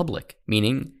in public,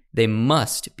 meaning they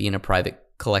must be in a private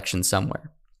collection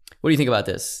somewhere. What do you think about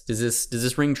this? Does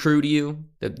this ring true to you?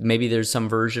 That maybe there's some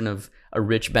version of a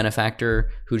rich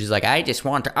benefactor who's just like, I just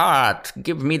want art.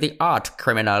 Give me the art,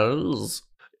 criminals.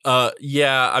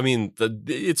 Yeah, I mean,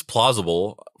 it's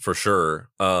plausible for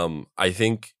sure. I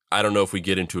think, I don't know if we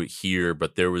get into it here,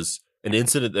 but there was an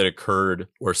incident that occurred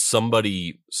where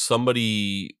somebody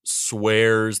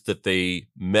swears that they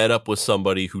met up with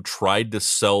somebody who tried to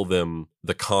sell them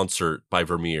the concert by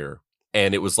Vermeer.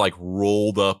 And it was like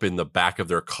rolled up in the back of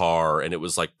their car and it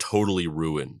was like totally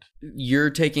ruined. You're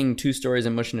taking 2 stories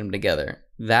and mushing them together.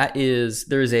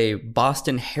 There's a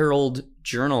Boston Herald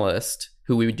journalist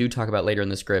who we do talk about later in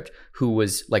the script who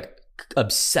was like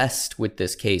obsessed with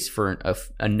this case for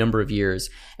a number of years.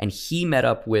 And he met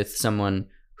up with someone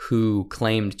who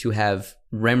claimed to have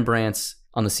Rembrandts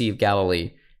on the Sea of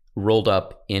Galilee rolled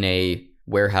up in a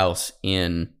warehouse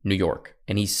in New York.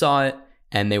 And he saw it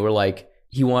and they were like,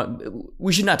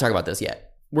 we should not talk about this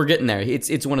yet. We're getting there.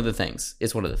 It's one of the things.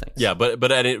 It's one of the things. Yeah, but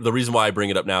the reason why I bring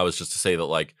it up now is just to say that,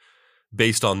 like,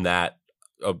 based on that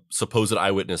supposed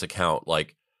eyewitness account,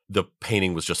 like, the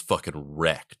painting was just fucking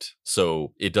wrecked.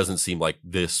 So it doesn't seem like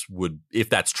this would, if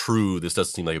that's true, this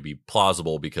doesn't seem like it'd be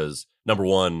plausible because, number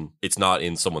 1, it's not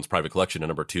in someone's private collection, and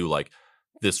number 2, like,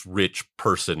 this rich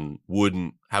person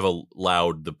wouldn't have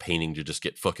allowed the painting to just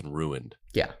get fucking ruined.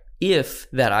 Yeah. If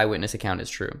that eyewitness account is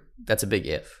true. That's a big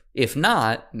if. If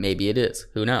not, maybe it is.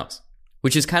 Who knows?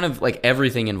 Which is kind of like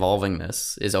everything involving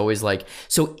this is always like,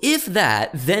 so if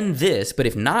that, then this, but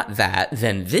if not that,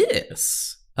 then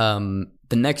this. The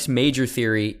next major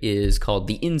theory is called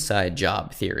the inside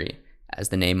job theory. As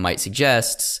the name might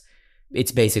suggest,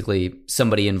 it's basically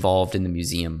somebody involved in the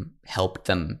museum helped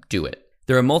them do it.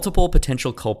 There are multiple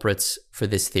potential culprits for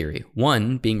this theory.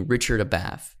 One being Richard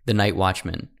Abath, the night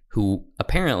watchman, who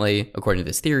apparently, according to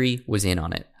this theory, was in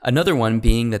on it. Another one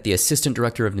being that the assistant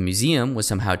director of the museum was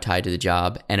somehow tied to the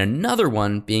job, and another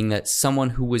one being that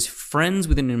someone who was friends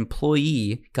with an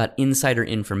employee got insider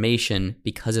information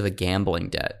because of a gambling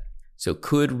debt. So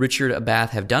could Richard Abath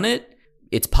have done it?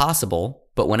 It's possible,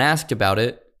 but when asked about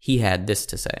it, he had this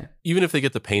to say. Even if they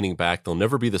get the painting back, they'll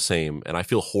never be the same, and I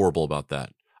feel horrible about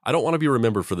that. I don't want to be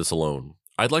remembered for this alone.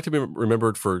 I'd like to be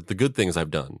remembered for the good things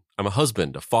I've done. I'm a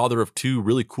husband, a father of 2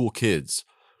 really cool kids.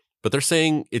 But they're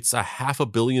saying it's a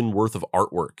 $500 million worth of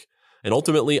artwork. And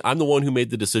ultimately, I'm the one who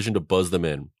made the decision to buzz them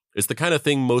in. It's the kind of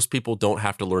thing most people don't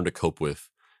have to learn to cope with.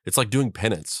 It's like doing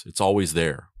penance. It's always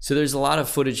there. So there's a lot of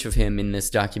footage of him in this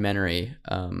documentary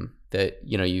that,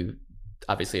 you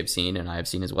obviously have seen and I have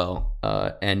seen as well.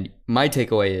 And my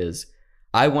takeaway is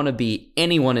I want to be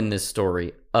anyone in this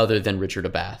story other than Richard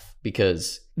Abath,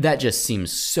 because that just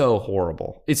seems so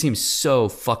horrible. It seems so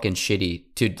fucking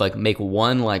shitty to make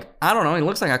one I don't know, he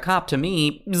looks like a cop to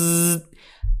me. Bzzz,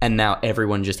 and now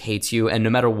everyone just hates you. And no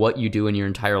matter what you do in your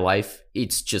entire life,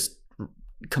 it's just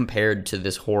compared to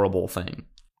this horrible thing.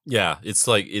 Yeah, it's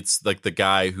like the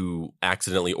guy who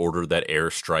accidentally ordered that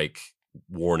airstrike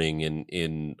warning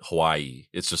in Hawaii.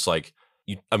 It's just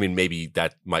maybe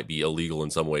that might be illegal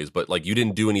in some ways, but you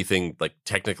didn't do anything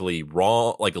technically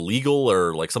wrong, illegal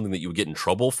or something that you would get in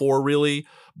trouble for, really.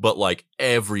 But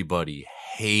everybody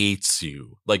hates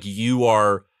you. You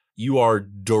are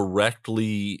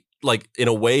directly in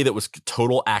a way that was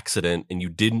total accident and you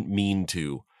didn't mean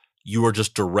to. You are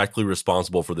just directly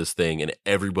responsible for this thing, and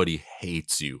everybody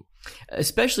hates you.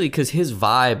 Especially because his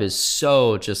vibe is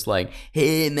so just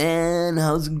hey man,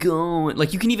 how's it going?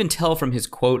 You can even tell from his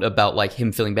quote about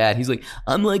him feeling bad. He's like,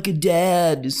 I'm like a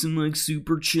dad to some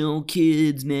super chill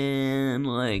kids, man.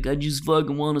 I just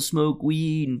fucking want to smoke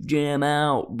weed and jam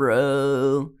out,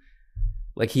 bro.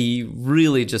 He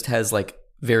really just has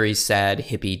very sad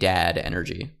hippie dad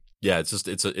energy. Yeah,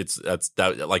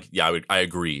 I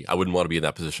agree. I wouldn't want to be in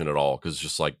that position at all, because it's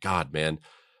just God, man,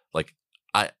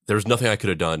 there's nothing I could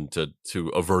have done to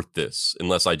avert this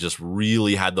unless I just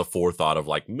really had the forethought of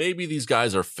maybe these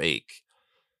guys are fake.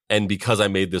 And because I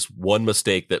made this one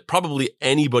mistake that probably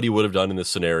anybody would have done in this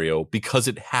scenario, because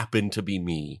it happened to be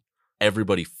me,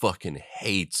 everybody fucking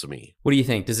hates me. What do you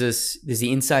think? Does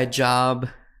the inside job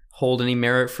hold any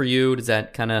merit for you? Does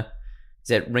that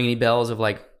ring any bells of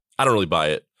I don't really buy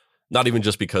it. Not even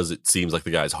just because it seems like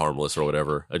the guy's harmless or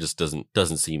whatever. It just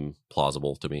doesn't seem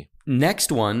plausible to me.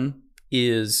 Next one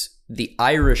is the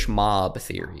Irish mob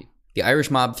theory. The Irish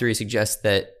mob theory suggests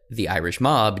that the Irish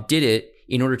mob did it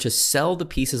in order to sell the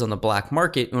pieces on the black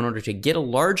market in order to get a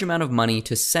large amount of money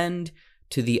to send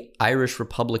to the Irish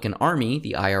Republican Army,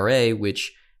 the IRA,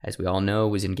 which, as we all know,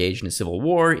 was engaged in a civil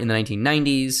war in the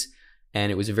 1990s,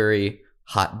 and it was a very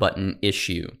hot button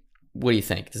issue. What do you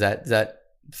think? Does that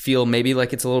feel maybe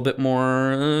like it's a little bit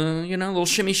more, a little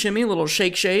shimmy, a little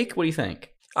shake? What do you think?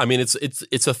 I mean, it's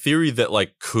a theory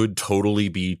that could totally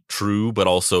be true, but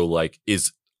also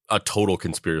is a total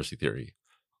conspiracy theory.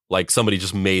 Somebody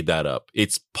just made that up.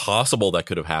 It's possible that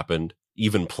could have happened,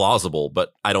 even plausible,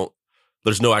 but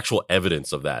there's no actual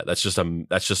evidence of that. That's just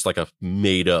a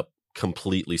made up,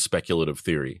 completely speculative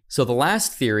theory. So the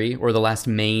last theory, or the last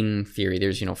main theory,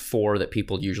 there's 4 that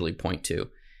people usually point to.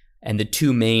 And the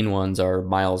 2 main ones are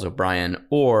Miles O'Brien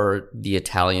or the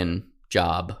Italian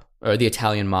job, or the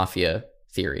Italian mafia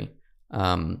theory.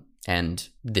 And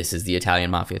this is the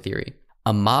Italian mafia theory.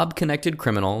 A mob-connected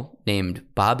criminal named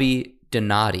Bobby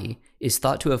Donati is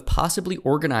thought to have possibly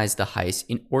organized the heist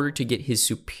in order to get his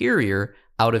superior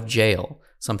out of jail,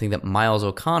 something that Miles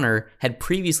O'Connor had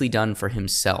previously done for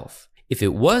himself. If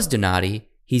it was Donati,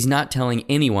 he's not telling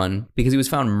anyone because he was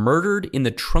found murdered in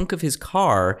the trunk of his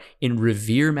car in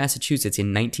Revere, Massachusetts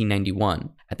in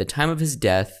 1991. At the time of his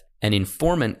death, an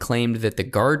informant claimed that the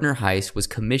Gardner heist was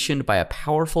commissioned by a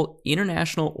powerful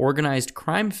international organized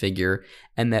crime figure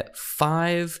and that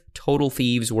 5 total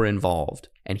thieves were involved.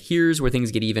 And here's where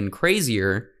things get even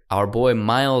crazier. Our boy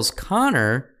Miles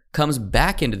Connor comes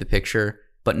back into the picture,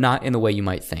 but not in the way you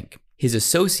might think. His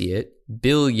associate,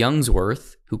 Bill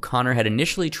Youngsworth, who Connor had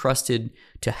initially trusted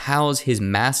to house his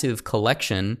massive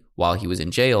collection while he was in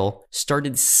jail,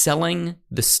 started selling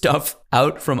the stuff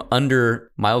out from under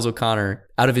Miles O'Connor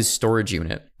out of his storage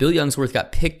unit. Bill Youngsworth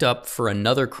got picked up for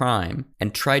another crime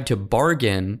and tried to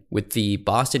bargain with the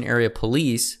Boston area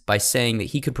police by saying that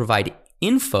he could provide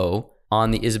info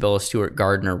on the Isabella Stewart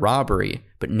Gardner robbery,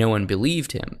 but no one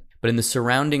believed him. But in the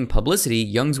surrounding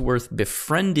publicity, Youngsworth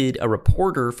befriended a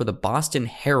reporter for the Boston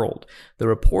Herald. The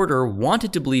reporter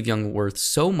wanted to believe Youngsworth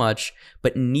so much,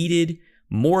 but needed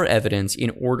more evidence in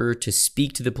order to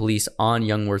speak to the police on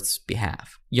Youngsworth's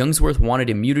behalf. Youngsworth wanted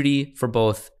immunity for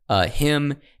both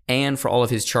him and for all of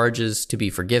his charges to be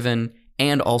forgiven,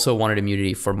 and also wanted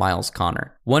immunity for Miles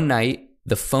Connor. One night,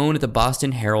 the phone at the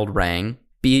Boston Herald rang.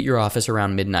 "Be at your office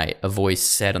around midnight," a voice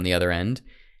said on the other end,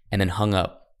 and then hung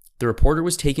up. The reporter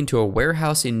was taken to a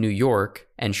warehouse in New York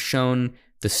and shown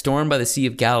The Storm by the Sea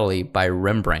of Galilee by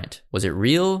Rembrandt. Was it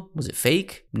real? Was it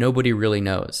fake? Nobody really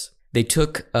knows. They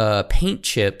took paint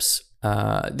chips.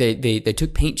 They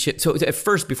took paint chips. So at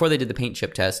first, before they did the paint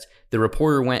chip test, the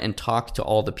reporter went and talked to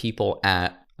all the people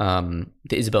at the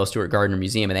Isabella Stewart Gardner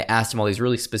Museum, and they asked them all these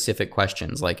really specific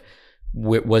questions, like,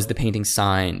 was the painting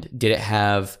signed? Did it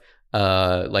have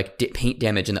paint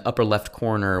damage in the upper left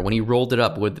corner? When he rolled it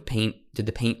up, did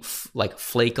the paint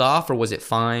flake off, or was it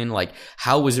fine? Like,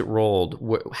 how was it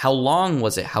rolled? How long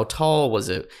was it? How tall was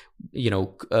it?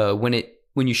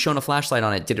 When you shone a flashlight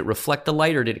on it, did it reflect the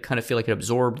light, or did it kind of feel like it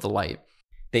absorbed the light?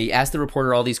 They asked the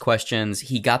reporter all these questions.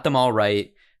 He got them all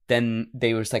right. Then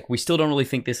they was like, we still don't really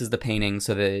think this is the painting.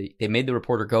 So they made the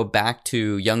reporter go back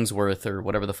to Youngsworth, or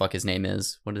whatever the fuck his name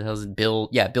is. What the hell is it? Bill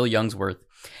Youngsworth.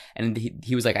 And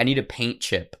he was like, I need a paint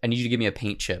chip. I need you to give me a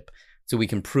paint chip so we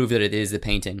can prove that it is the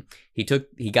painting. He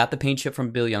got the paint chip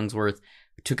from Bill Youngsworth,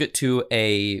 took it to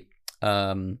a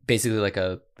basically like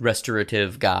a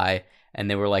restorative guy, and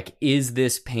they were like, is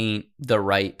this paint the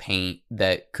right paint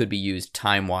that could be used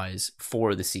time-wise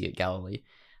for the Sea at Galilee?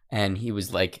 And he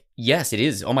was like, yes, it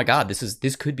is. Oh my God,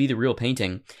 this could be the real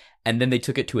painting. And then they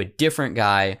took it to a different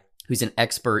guy who's an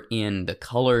expert in the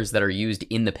colors that are used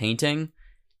in the painting.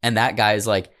 And that guy is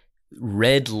like,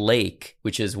 Red Lake,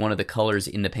 which is one of the colors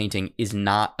in the painting, is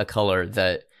not a color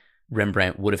that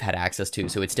Rembrandt would have had access to.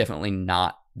 So it's definitely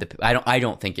not I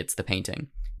don't think it's the painting.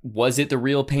 Was it the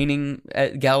real painting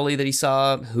at Galilee that he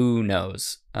saw? Who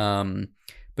knows?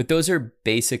 But those are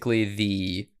basically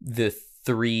the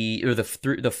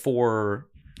four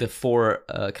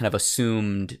kind of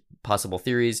assumed possible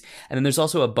theories. And then there's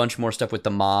also a bunch more stuff with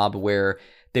the mob where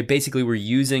they basically were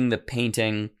using the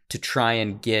painting to try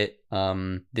and get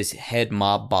this head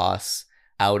mob boss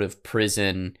out of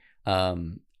prison.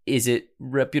 Is it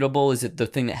reputable? Is it the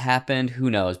thing that happened?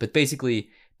 Who knows? But basically,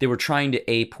 they were trying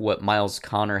to ape what Miles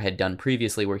Connor had done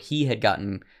previously, where he had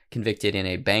gotten convicted in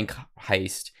a bank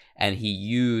heist, and he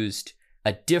used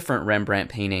a different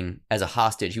Rembrandt painting as a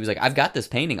hostage. He was like, I've got this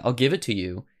painting. I'll give it to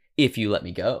you if you let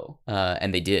me go.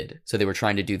 And they did. So they were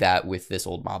trying to do that with this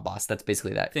old mob boss. That's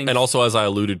basically that thing. And also, as I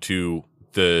alluded to,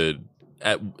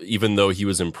 even though he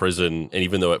was in prison, and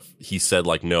even though he said,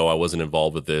 like, no, I wasn't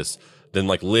involved with this, then,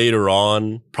 like, later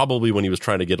on, probably when he was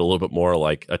trying to get a little bit more,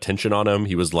 like, attention on him,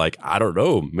 he was like, I don't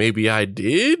know, maybe I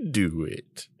did do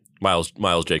it. Miles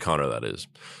J. Connor, that is.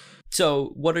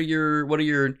 So what are your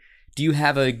do you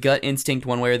have a gut instinct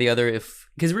one way or the other?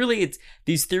 Because really,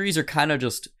 these theories are kind of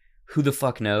just who the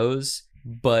fuck knows.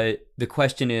 But the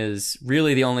question is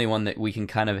really the only one that we can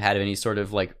kind of have any sort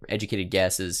of like educated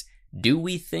guess is, do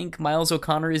we think Miles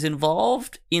O'Connor is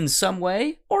involved in some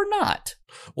way or not?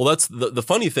 Well, that's the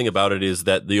funny thing about it is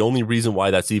that the only reason why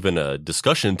that's even a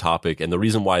discussion topic, and the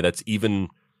reason why that's even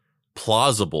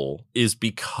plausible, is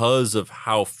because of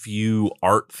how few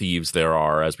art thieves there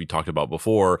are, as we talked about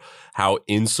before, how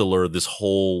insular this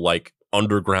whole like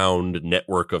underground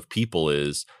network of people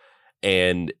is.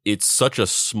 And it's such a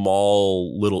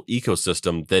small little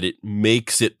ecosystem that it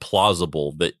makes it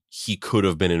plausible that he could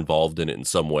have been involved in it in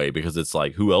some way, because it's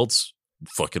like, who else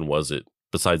fucking was it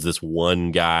besides this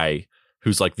one guy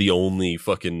who's like the only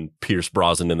fucking Pierce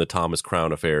Brosnan in the Thomas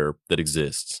Crown Affair that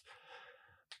exists.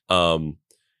 And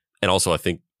also I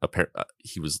think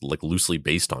he was like loosely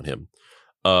based on him.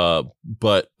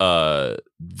 But other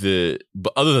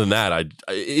than that,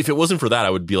 if it wasn't for that,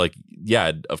 I would be like,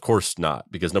 yeah, of course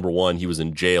not. Because number one, he was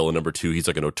in jail. And number two, he's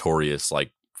like a notorious,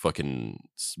 like fucking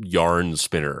yarn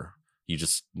spinner. He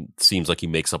just seems like he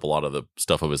makes up a lot of the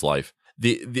stuff of his life.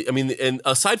 And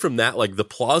aside from that, like the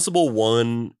plausible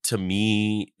one to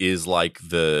me is like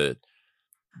the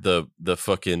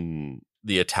fucking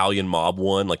the Italian mob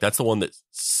one. Like that's the one that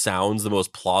sounds the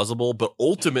most plausible. But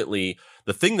ultimately,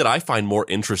 the thing that I find more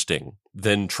interesting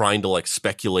than trying to like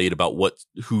speculate about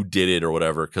who did it or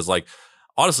whatever, because like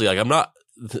honestly, like I'm not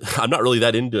really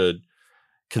that into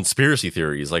conspiracy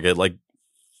theories. Like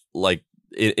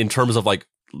in terms of like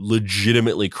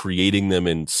legitimately creating them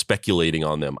and speculating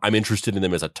on them. I'm interested in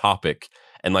them as a topic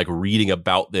and like reading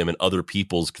about them and other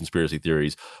people's conspiracy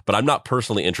theories. But I'm not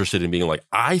personally interested in being like,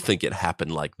 I think it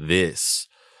happened like this.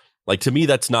 Like to me,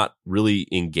 that's not really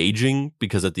engaging,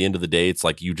 because at the end of the day, it's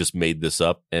like you just made this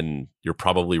up and you're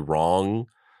probably wrong.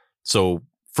 So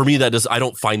for me, I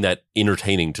don't find that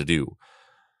entertaining to do.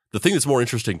 The thing that's more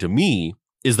interesting to me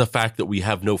is the fact that we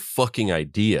have no fucking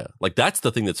idea. Like, that's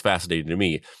the thing that's fascinating to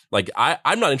me. Like,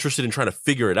 I'm not interested in trying to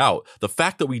figure it out. The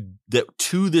fact that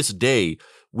to this day,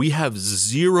 we have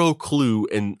zero clue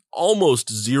and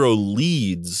almost zero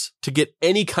leads to get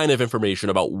any kind of information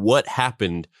about what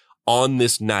happened on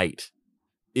this night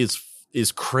is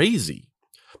crazy.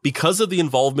 Because of the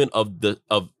involvement of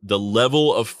the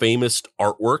level of famous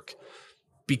artwork,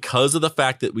 because of the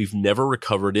fact that we've never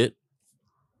recovered it,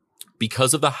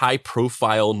 because of the high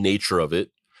profile nature of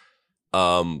it,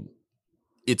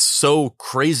 it's so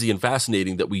crazy and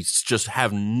fascinating that we just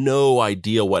have no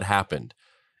idea what happened.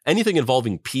 Anything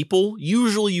involving people,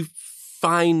 usually you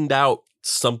find out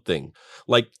something.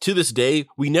 Like, to this day,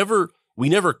 we never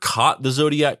caught the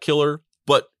Zodiac killer,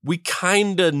 but we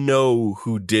kind of know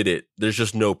who did it. There's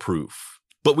just no proof.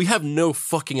 But we have no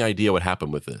fucking idea what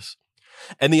happened with this.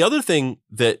 And the other thing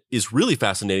that is really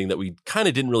fascinating that we kind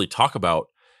of didn't really talk about,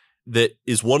 that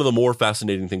is one of the more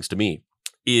fascinating things to me,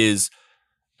 is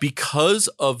because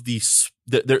of the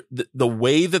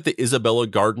way that the Isabella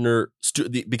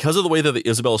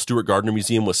Stewart Gardner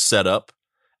Museum was set up,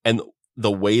 and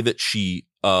the way that she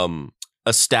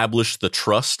established the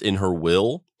trust in her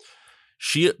will,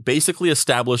 she basically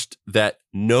established that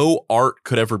no art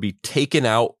could ever be taken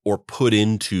out or put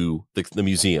into the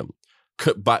museum.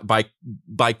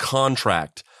 By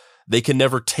contract, they can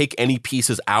never take any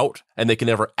pieces out, and they can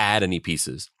never add any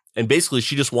pieces. And basically,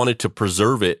 she just wanted to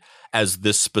preserve it as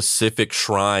this specific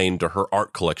shrine to her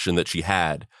art collection that she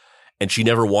had. And she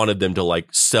never wanted them to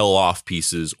like sell off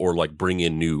pieces or like bring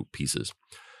in new pieces.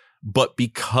 But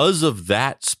because of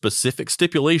that specific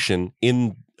stipulation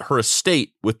in her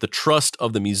estate with the trust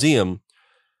of the museum,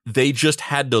 they just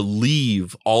had to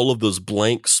leave all of those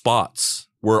blank spots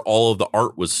where all of the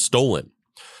art was stolen.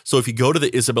 So if you go to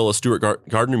the Isabella Stewart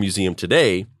Gardner Museum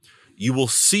today, you will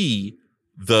see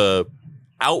the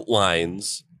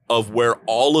outlines of where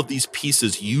all of these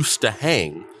pieces used to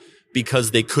hang,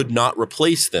 because they could not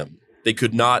replace them. They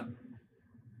could not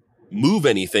move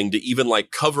anything to even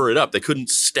like cover it up. They couldn't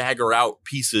stagger out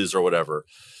pieces or whatever.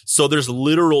 So there's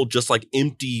literal just like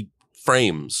empty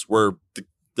frames where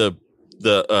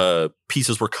the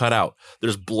pieces were cut out.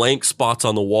 There's blank spots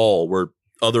on the wall where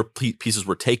other pieces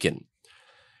were taken.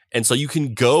 And so you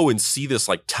can go and see this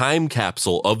like time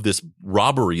capsule of this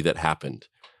robbery that happened,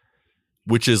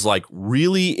 which is like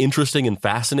really interesting and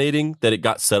fascinating that it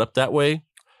got set up that way.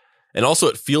 And also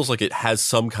it feels like it has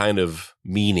some kind of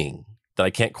meaning that I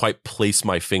can't quite place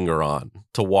my finger on,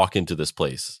 to walk into this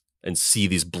place and see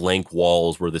these blank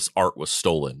walls where this art was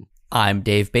stolen. I'm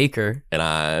Dave Baker. And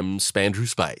I'm Spandrew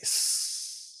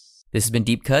Spice. This has been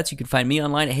Deep Cuts. You can find me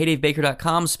online at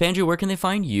heydavebaker.com. Spandrew, where can they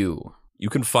find you? You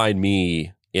can find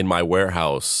me in my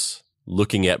warehouse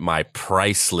looking at my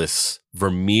priceless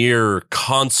Vermeer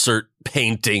concert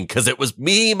painting, because it was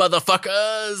me,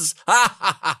 motherfuckers.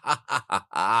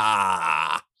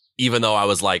 Even though I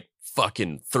was like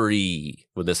fucking 3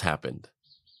 when this happened.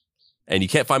 And you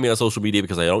can't find me on social media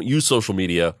because I don't use social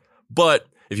media. But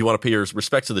if you want to pay your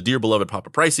respects to the dear beloved Papa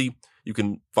Pricey, you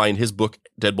can find his book,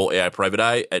 Deadbolt AI Private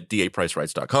Eye, at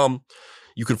dapricerights.com.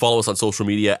 You can follow us on social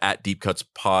media at Deep Cuts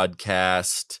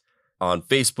Podcast on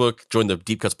Facebook. Join the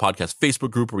Deep Cuts Podcast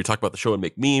Facebook group where we talk about the show and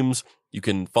make memes. You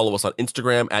can follow us on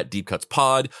Instagram at Deep Cuts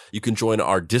Pod. You can join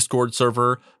our Discord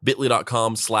server,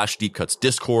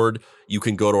 bit.ly.com/DeepCutsDiscord. You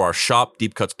can go to our shop,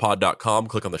 deepcutspod.com,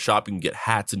 click on the shop. You can get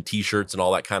hats and t-shirts and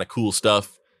all that kind of cool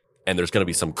stuff. And there's going to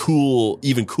be some cool,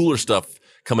 even cooler stuff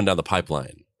coming down the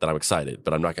pipeline that I'm excited,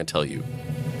 but I'm not going to tell you.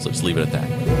 So just leave it at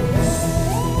that.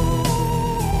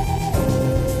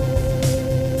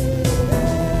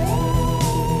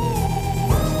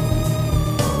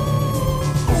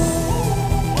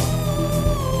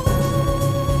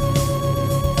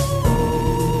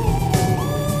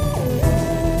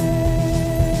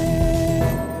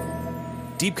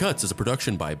 Deep Cuts is a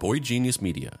production by Boy Genius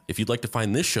Media. If you'd like to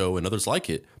find this show and others like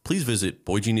it, please visit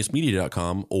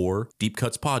boygeniusmedia.com or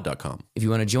deepcutspod.com. If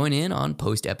you want to join in on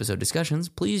post-episode discussions,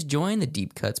 please join the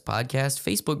Deep Cuts Podcast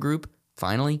Facebook group.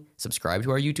 Finally, subscribe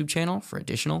to our YouTube channel for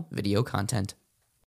additional video content.